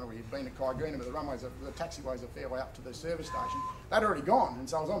don't know where you'd been to Kaiguna, but the taxiways are a fair way up to the service station. They'd already gone, and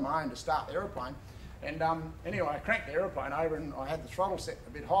so I was on my own to start the aeroplane. And anyway, I cranked the aeroplane over and I had the throttle set a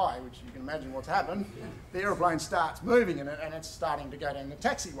bit high, which you can imagine what's happened. The aeroplane starts moving and it's starting to go down the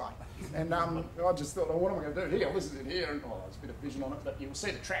taxiway. And I just thought, well, what am I going to do here? This is it here. And there's a bit of vision on it, but you'll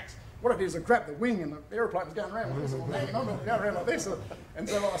see the tracks. What I did is I grabbed the wing and the aeroplane was going around like this, hanging on, going around like this. And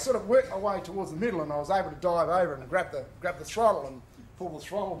so I sort of worked my way towards the middle and I was able to dive over and grab the throttle and pull the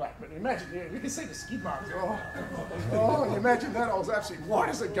throttle back. But imagine, you can see the skid marks. Oh, you imagine that. I was absolutely white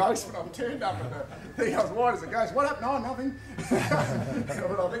as a ghost when I turned up at the thing. I was white as a ghost. What happened? Oh, nothing.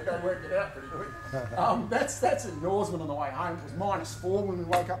 But I think they worked it out pretty quick. That's in Norseman on the way home. It was -4 when we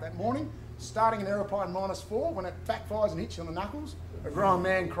woke up that morning. Starting an aeroplane -4, when it backfires and hits you on the knuckles, a grown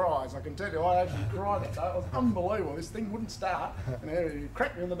man cries. I can tell you, I actually cried that day. It was unbelievable. This thing wouldn't start, and it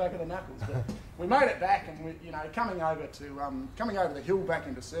cracked me on the back of the knuckles. But we made it back, and we, coming over the hill back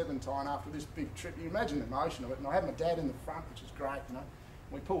into Serpentine after this big trip. You imagine the emotion of it. And I had my dad in the front, which was great.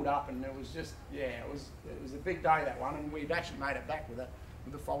 We pulled up, and it was just, it was a big day, that one, and we'd actually made it back with a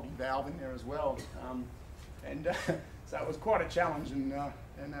faulty valve in there as well. So it was quite a challenge and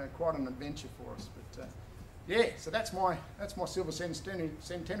quite an adventure for us. But so that's my Silver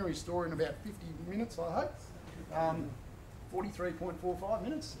Centenary story in about 50 minutes, I hope. 43.45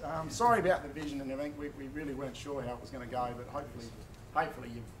 minutes. Sorry about the vision and everything. We really weren't sure how it was going to go, but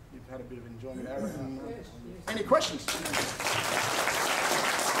hopefully you've had a bit of enjoyment out of it. And, any questions?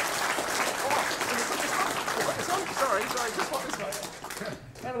 Sorry, just like this way.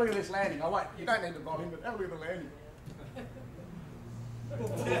 Have a look at this landing. You don't need the volume, but have a look at the landing.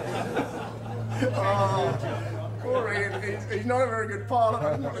 Poor Ian, he's not a very good pilot.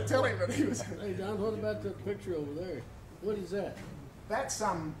 I didn't want to tell him, but he was. Hey Don, what about that picture over there? What is that? That's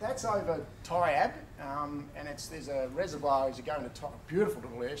over Tyab, and there's a reservoir as you go into beautiful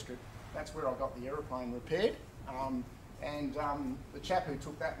little airstrip. That's where I got the aeroplane repaired. The chap who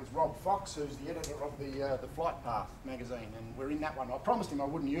took that was Rob Fox, who's the editor of the Flight Path magazine, and we're in that one. I promised him I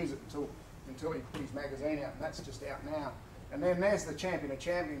wouldn't use it until he put his magazine out, and that's just out now. And then there's the Champion of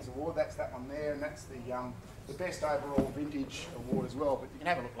Champions award. That's that one there, and that's the best overall vintage award as well. But you can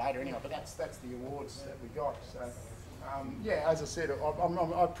have a look later anyway. But that's the awards that we got. So as I said,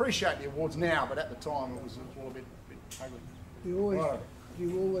 I appreciate the awards now, but at the time it was all a bit ugly. Do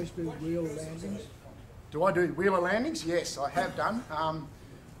you always do wheeler landings? Do I do wheeler landings? Yes, I have done.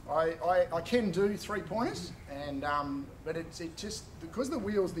 I can do 3-pointers, but it just because the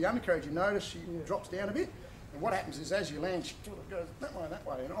wheels, the undercarriage, you notice she drops down a bit. And what happens is as you land, she sort of goes that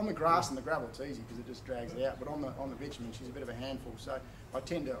way. And on the grass and the gravel, it's easy because it just drags it out. But on the bitumen, she's a bit of a handful. So I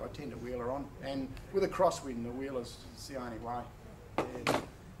tend to wheel her on. And with a crosswind, the wheeler's the only way. Yeah.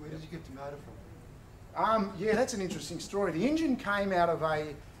 Where did you get the motor from? That's an interesting story. The engine came out of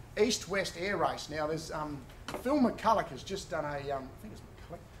a east-west air race. Now there's Phil McCulloch has just done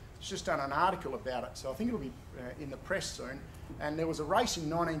just done an article about it. So I think it'll be in the press soon. And there was a race in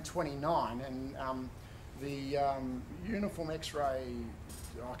 1929, and the Uniform X-ray,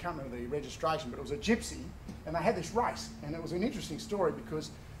 I can't remember the registration, but it was a gypsy, and they had this race, and it was an interesting story because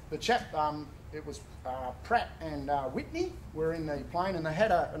the chap, it was Pratt and Whitney were in the plane, and they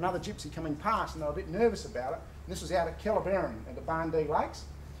had another gypsy coming past, and they were a bit nervous about it. And this was out at Kellerberrin at the Barndee Lakes,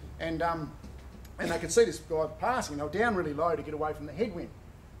 and they could see this guy passing. They were down really low to get away from the headwind,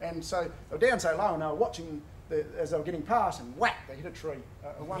 and so they were down so low, and they were watching as they were getting past, and whack, they hit a tree,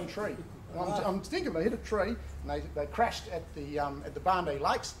 one tree. I'm thinking they hit a tree, and they crashed at the Barndee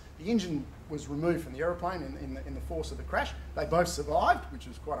Lakes. The engine was removed from the aeroplane in the force of the crash. They both survived, which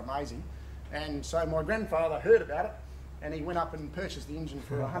was quite amazing. And so my grandfather heard about it, and he went up and purchased the engine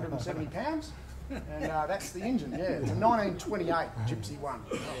for £170. And that's the engine, yeah. It's a 1928 Gypsy 1,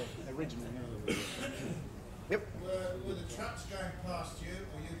 original. Yep. Were the trucks going past you,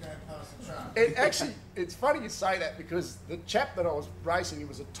 or you going past the truck? It's funny you say that because the chap that I was racing, he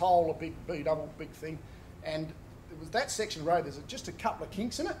was a toll, a big B-double, big thing, and it was that section of road, there's just a couple of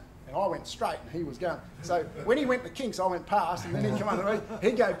kinks in it, and I went straight and he was going. So when he went to kinks, I went past, and then he'd come under me,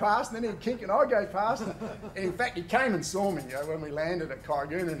 he'd go past, and then he'd kink, and I'd go past. And in fact, he came and saw me, when we landed at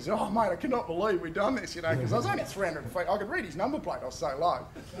Kaigoona, and he said, "Oh mate, I cannot believe we've done this," because I was only 300 feet. I could read his number plate, I was so low.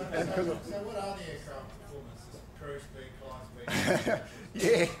 So what are the aircraft performances? Cruise speed, climb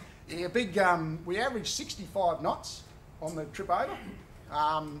speed? Yeah, big. We averaged 65 knots on the trip over.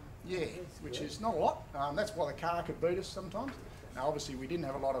 Which is not a lot. That's why the car could beat us sometimes. Now, obviously, we didn't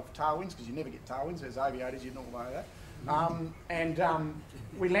have a lot of tailwinds because you never get tailwinds. As aviators, you don't know that.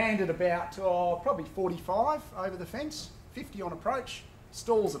 We landed about probably 45 over the fence, 50 on approach,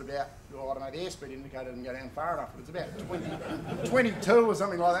 stalls at about, I don't know, the airspeed indicator didn't go down far enough, but it's about 22 or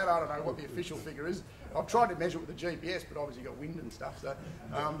something like that. I don't know what the official figure is. I've tried to measure it with the GPS, but obviously got wind and stuff. So,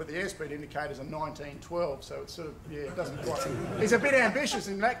 but the airspeed indicators are 1912, so it's sort of, yeah, it doesn't quite. It's a bit ambitious.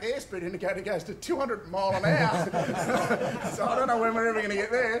 In fact, the airspeed indicator goes to 200 mile an hour. So I don't know when we're ever going to get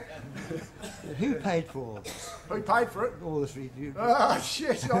there. Who paid for all this? Who paid for it? All this review? Oh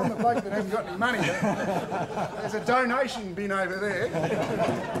shit! I'm the bloke that hasn't got any money. There's a donation bin over there.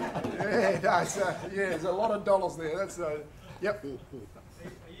 Yeah, that's, yeah, there's a lot of dollars there. That's yep. Are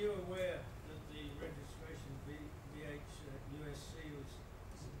you aware that the registration VH-USC was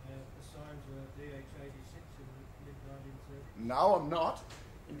assigned to DH-86 in the mid-1930s? No, I'm not.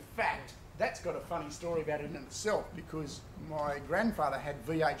 In fact, that's got a funny story about it in itself, because my grandfather had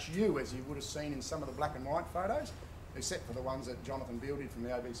VHU, as you would have seen in some of the black and white photos, except for the ones that Jonathan Beale did from the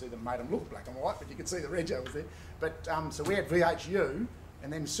ABC that made them look black and white, but you could see the rego was there. But so we had VHU,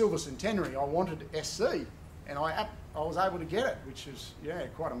 and then Silver Centenary, I wanted SC, and I was able to get it, which is, yeah,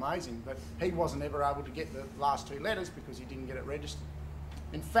 quite amazing. But he wasn't ever able to get the last two letters because he didn't get it registered.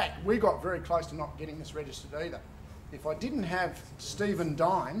 In fact, we got very close to not getting this registered either. If I didn't have Stephen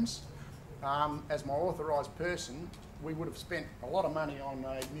Dimes as my authorised person, we would have spent a lot of money on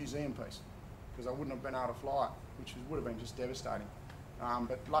a museum piece, because I wouldn't have been able to fly it, which would have been just devastating.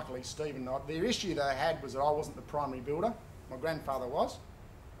 But luckily, Stephen, the issue they had was that I wasn't the primary builder, my grandfather was,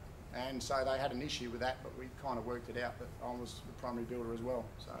 and so they had an issue with that, but we kind of worked it out that I was the primary builder as well,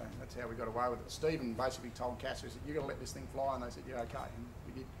 so that's how we got away with it. Stephen basically told Cass, he said, "You've got to let this thing fly," and they said, "Yeah, okay," and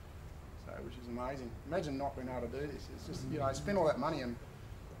we did. So, which is amazing. Imagine not being able to do this. It's just, you know, I spent all that money and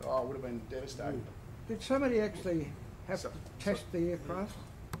it would have been devastating. Did somebody actually have to test the aircraft?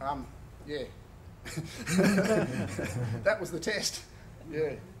 Yeah. That was the test.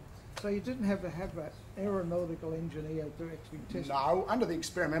 Yeah. So you didn't have to have an aeronautical engineer to actually test it? No, under the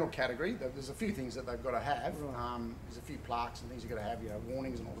experimental category, there's a few things that they've got to have. Right. There's a few plaques and things you've got to have, you know,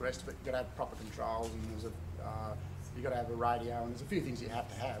 warnings and all the rest of it. You've got to have proper controls, and you've got to have a radio, and there's a few things you have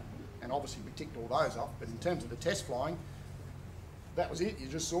to have. And obviously we ticked all those off, but in terms of the test flying, that was it. You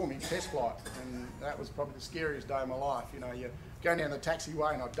just saw me test flight, and that was probably the scariest day of my life. You know, you're going down the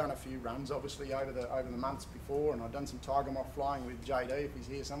taxiway, and I'd done a few runs, obviously, over the months before, and I'd done some Tiger Moth flying with JD, if he's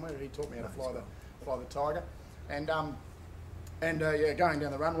here somewhere. He taught me how to fly the Tiger, and yeah, going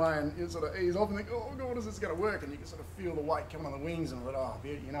down the runway, and you sort of ease off and think, oh God, is this going to work? And you can sort of feel the weight coming on the wings, and I thought, oh,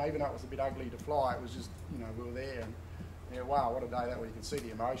 you know, even though it was a bit ugly to fly, it was just, you know, we were there, and yeah, wow, what a day that was. You can see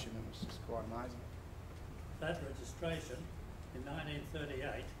the emotion. It was just quite amazing. That registration in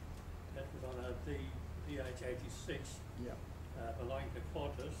 1938, that was on a DH-86, yeah. Belonging to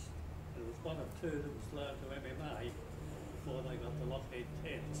Qantas. It was one of two that was loaned to MMA before they got the Lockheed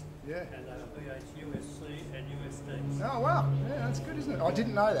 10s. Yeah. And they were VH-USC and USD. Oh wow, yeah, that's good, isn't it? I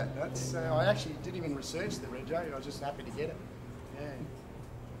didn't know that. That's I actually didn't even research the rego. I was just happy to get it. Yeah.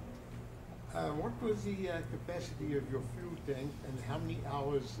 What was the capacity of your fuel tank, and how many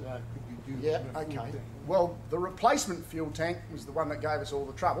hours could you do? Yeah, okay. Well, the replacement fuel tank was the one that gave us all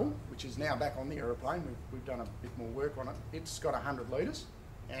the trouble, which is now back on the aeroplane. We've done a bit more work on it. It's got 100 litres,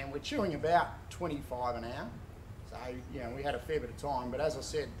 and we're chewing about 25 an hour. So, you know, we had a fair bit of time, but as I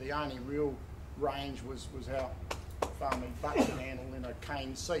said, the only real range was how far my butt can handle in a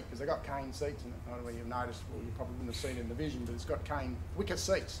cane seat, because they got cane seats in it. I don't know whether you've noticed, well, you probably wouldn't have seen it in the vision, but it's got cane wicker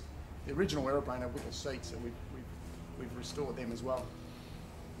seats. The original aeroplane had wicker seats, and we've restored them as well.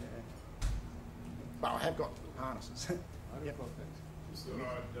 Yeah. But I have got harnesses. Yep. Just thought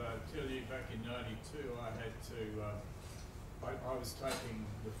I'd tell you, back in '92, I had to. I was taking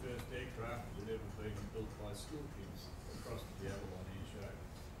the first aircraft that had ever been built by school kids across to the Avalon Air Show,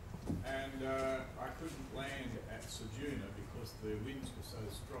 and I couldn't land at Ceduna because the winds were so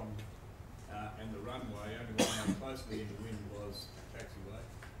strong, and the runway, only runway closely in the wind was the taxiway.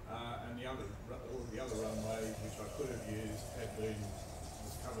 And all the other runway, which I could have used,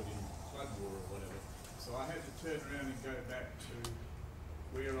 was covered in flood water or whatever. So I had to turn around and go back to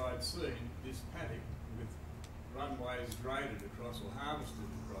where I'd seen this paddock with runways graded across or harvested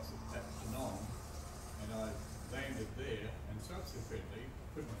across it at Penong, and I landed there, and subsequently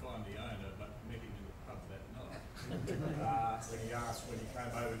couldn't find the owner, but met him in the pub that night. When he asked, when he came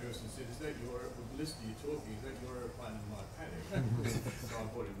over to us and said, "Is that your, listening to you talking, is that your aeroplane in my paddock?" So I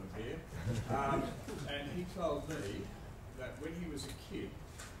bought him a beer. And he told me that when he was a kid,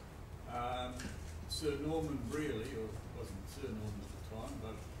 Sir Norman Brearley, or it wasn't Sir Norman at the time,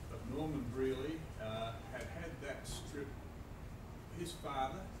 but Norman Brearley had that strip. His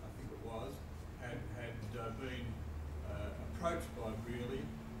father, I think it was, had been approached by Brearley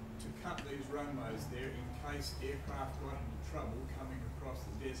to to cut these runways there in case aircraft got into trouble coming across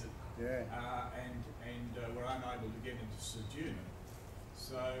the desert and were unable to get into Ceduna.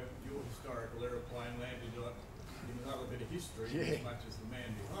 So your historical aeroplane landed in another bit of history, as much as the man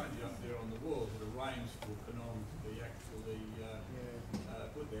behind you up there on the wall had arranged for Penang to be actually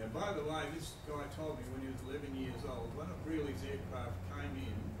put there. By the way, this guy told me when he was 11 years old, one of Brearley's aircraft came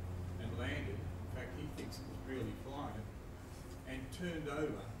in and landed. In fact, he thinks it was Brearley flying it, and turned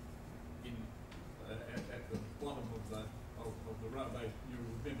over at the bottom of the road. You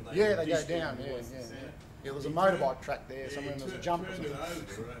remember they go down. Yeah, there's a motorbike track there somewhere, and there's a jump. Turned it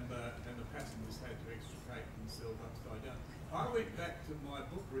over, and the passengers had to extricate themselves upside down. I went back to my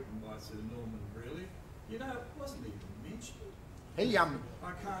book written by Sir Norman Brearley. You know, it wasn't even mentioned. I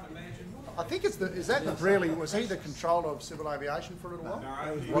can't imagine why. I think is that the Brearley? Was he the controller of civil aviation for a little while?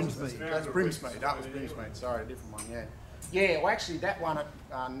 No, That's Grimsmead. That was Grimsmead. Sorry, a different one. Yeah. Yeah. Well, actually, that one at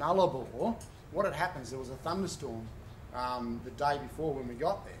Nullarbor. What had happened is there was a thunderstorm the day before when we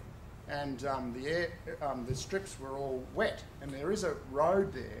got there, and the strips were all wet. And there is a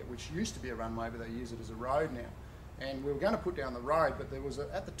road there which used to be a runway, but they use it as a road now. And we were going to put down the road, but there was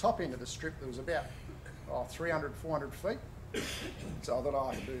at the top end of the strip there was about 300, 400 feet. So I thought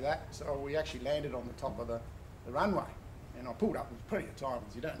I could do that. So we actually landed on the top of the runway, and I pulled up with plenty of time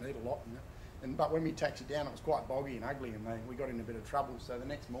because you don't need a lot. But when we taxied down, it was quite boggy and ugly, and we got in a bit of trouble. So the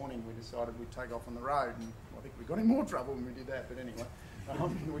next morning, we decided we'd take off on the road, and I think we got in more trouble when we did that. But anyway,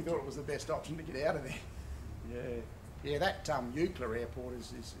 we thought it was the best option to get out of there. Yeah. That Eucla airport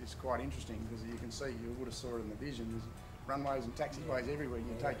is quite interesting because you can see, you would have saw it in the vision. There's runways and taxiways everywhere.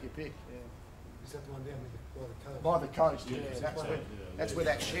 You take your pick. Yeah. Is that the one down by the coast? Yeah. That's where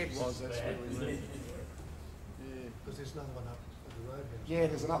that shed was. That's where we were. Yeah. Because there's another one up at the roadhouse. Yeah,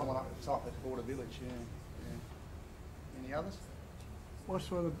 there's another one up at the top at Border Village. Yeah. Any others? What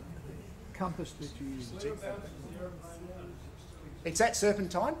sort of compass did you use? It's at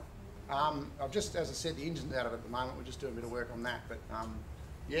Serpentine. I've just, as I said, the engine's out of it at the moment. We're just doing a bit of work on that. But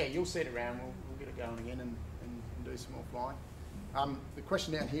yeah, you'll set it around. We'll get it going again and do some more flying. The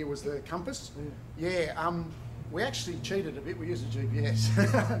question down here was the compass. Yeah, we actually cheated a bit. We used a GPS.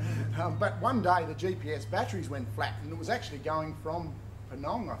 But one day the GPS batteries went flat, and it was actually going from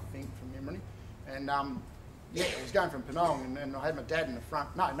Penang, I think, from memory. And yeah, it was going from Penang, and I had my dad in the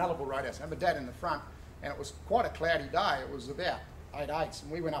front. No, Nullarbor Roadhouse. I had my dad in the front, and it was quite a cloudy day. It was about 8/8,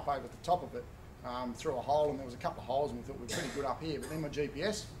 and we went up over the top of it through a hole, and there was a couple of holes, and we thought we were pretty good up here. But then my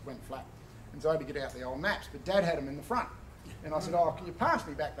GPS went flat, and so I had to get out the old maps. But Dad had them in the front. And I said, oh, can you pass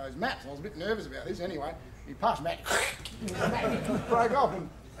me back those maps? And I was a bit nervous about this anyway. He passed me back, broke off, and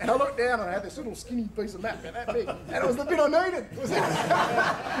I looked down and I had this little skinny piece of map about that big. And it was the bit I needed.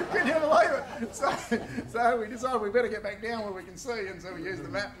 Couldn't you believe it? So we decided we better get back down where we can see, and so we used the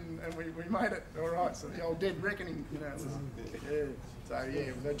map and we made it all right. So the old dead reckoning, you know. So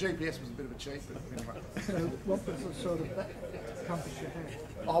yeah, the GPS was a bit of a cheat, but anyway. What was the sort of compass you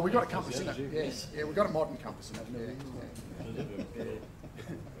had? Oh, we got a compass in it. Yeah, we got a modern compass in it.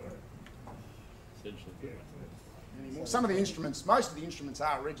 Anymore. Some of the instruments, most of the instruments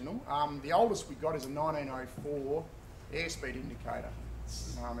are original. The oldest we got is a 1904 airspeed indicator.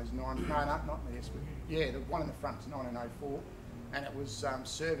 Not the airspeed. Yeah, the one in the front is 1904, and it was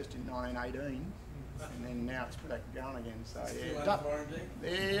serviced in 1918. And then now it's back going again. So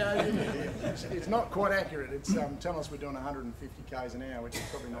it's not quite accurate. It's telling us we're doing 150 k's an hour, which is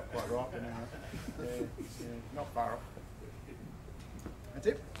probably not quite right. Not far off. That's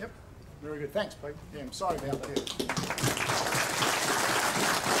it. Yep. Very good. Thanks, Pete. Yeah, I'm sorry about that.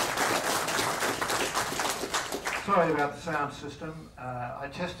 Sorry about the sound system. I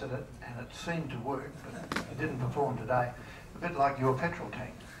tested it and it seemed to work, but it didn't perform today. A bit like your petrol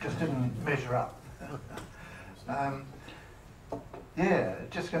tank, just didn't measure up. Yeah,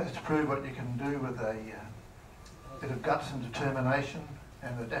 it just goes to prove what you can do with a bit of guts and determination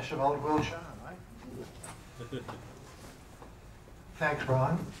and a dash of old world charm, eh? Thanks,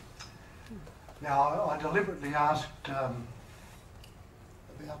 Brian. Now, I deliberately asked about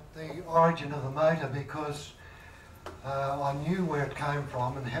the origin of the motor because I knew where it came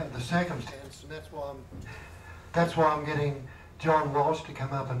from and how the circumstance, and that's why I'm getting John Walsh to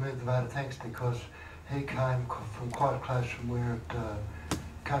come up and move the vote of thanks, because he came from quite close from where it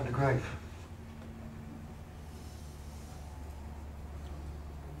came to grief.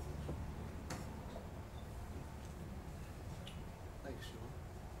 Thanks, Sean.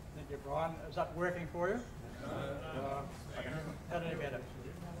 Thank you, Brian. Is that working for you? Okay. How did you get it?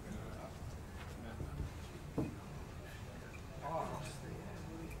 Oh.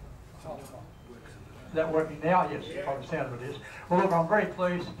 that working now? Yes, by the sound of it is. Well, look, I'm very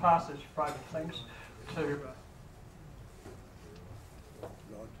pleased to pass this vote of thanks to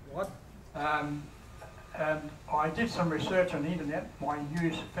Rod. And I did some research on the internet. My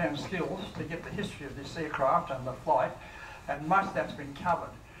newfound skills to get the history of this aircraft and the flight, and most of that's been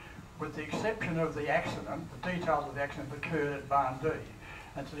covered, with the exception of the accident. The details of the accident occurred at Barndee.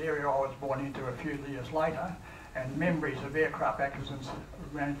 That's the area I was born into a few years later, and memories of aircraft accidents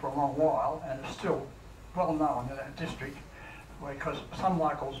ran for a long while and are still well known in that district, because some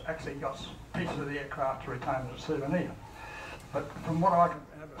locals actually got pieces of the aircraft to retain as a souvenir. But from what I have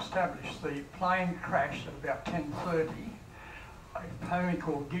established, the plane crashed at about 10:30. A pony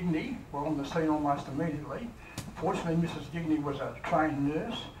called Gigney were on the scene almost immediately. Fortunately, Mrs. Gigney was a trained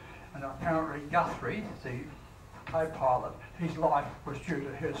nurse, and apparently Guthrie, the co-pilot, his life was due to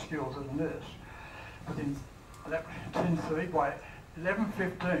her skills as a nurse. Within that 10:30, by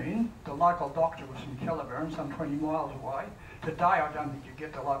 11:15, the local doctor was from Calaburn, some 20 miles away. Today, I don't think you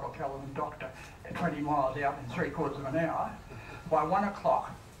get the local Calaburn doctor 20 miles out in 3/4 of an hour. By 1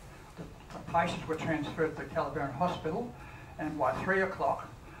 o'clock, the patients were transferred to Calaburn Hospital, and by 3 o'clock,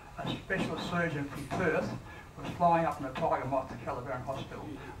 a specialist surgeon from Perth was flying up in a Tiger Moth to Calaburn Hospital,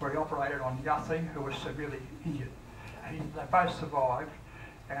 where he operated on Guthrie, who was severely injured. They both survived,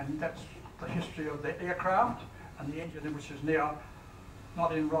 and that's the history of the aircraft and the engine, which is now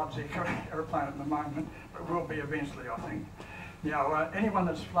not in Rod's aeroplane at the moment, but will be eventually, I think. Now, anyone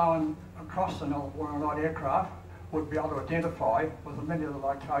that's flown across the Nullarbor aircraft would be able to identify with many of the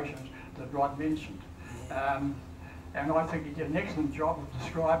locations that Rod mentioned. And I think he did an excellent job of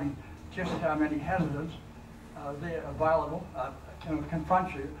describing just how many hazards there available can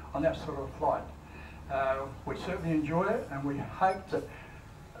confront you on that sort of flight. We certainly enjoyed it, and we hope that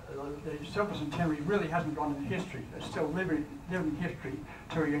the Selby Centenary really hasn't gone into history. It's still living history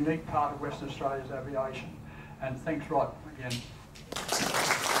to a unique part of Western Australia's aviation. And thanks, Rod, again.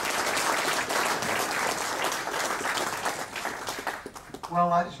 Well,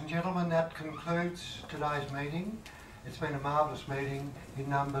 ladies and gentlemen, that concludes today's meeting. It's been a marvellous meeting in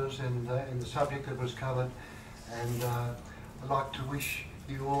numbers and in the subject that was covered. And I'd like to wish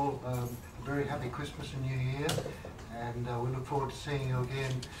you all a very happy Christmas and New Year. And we look forward to seeing you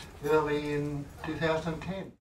again early in 2010.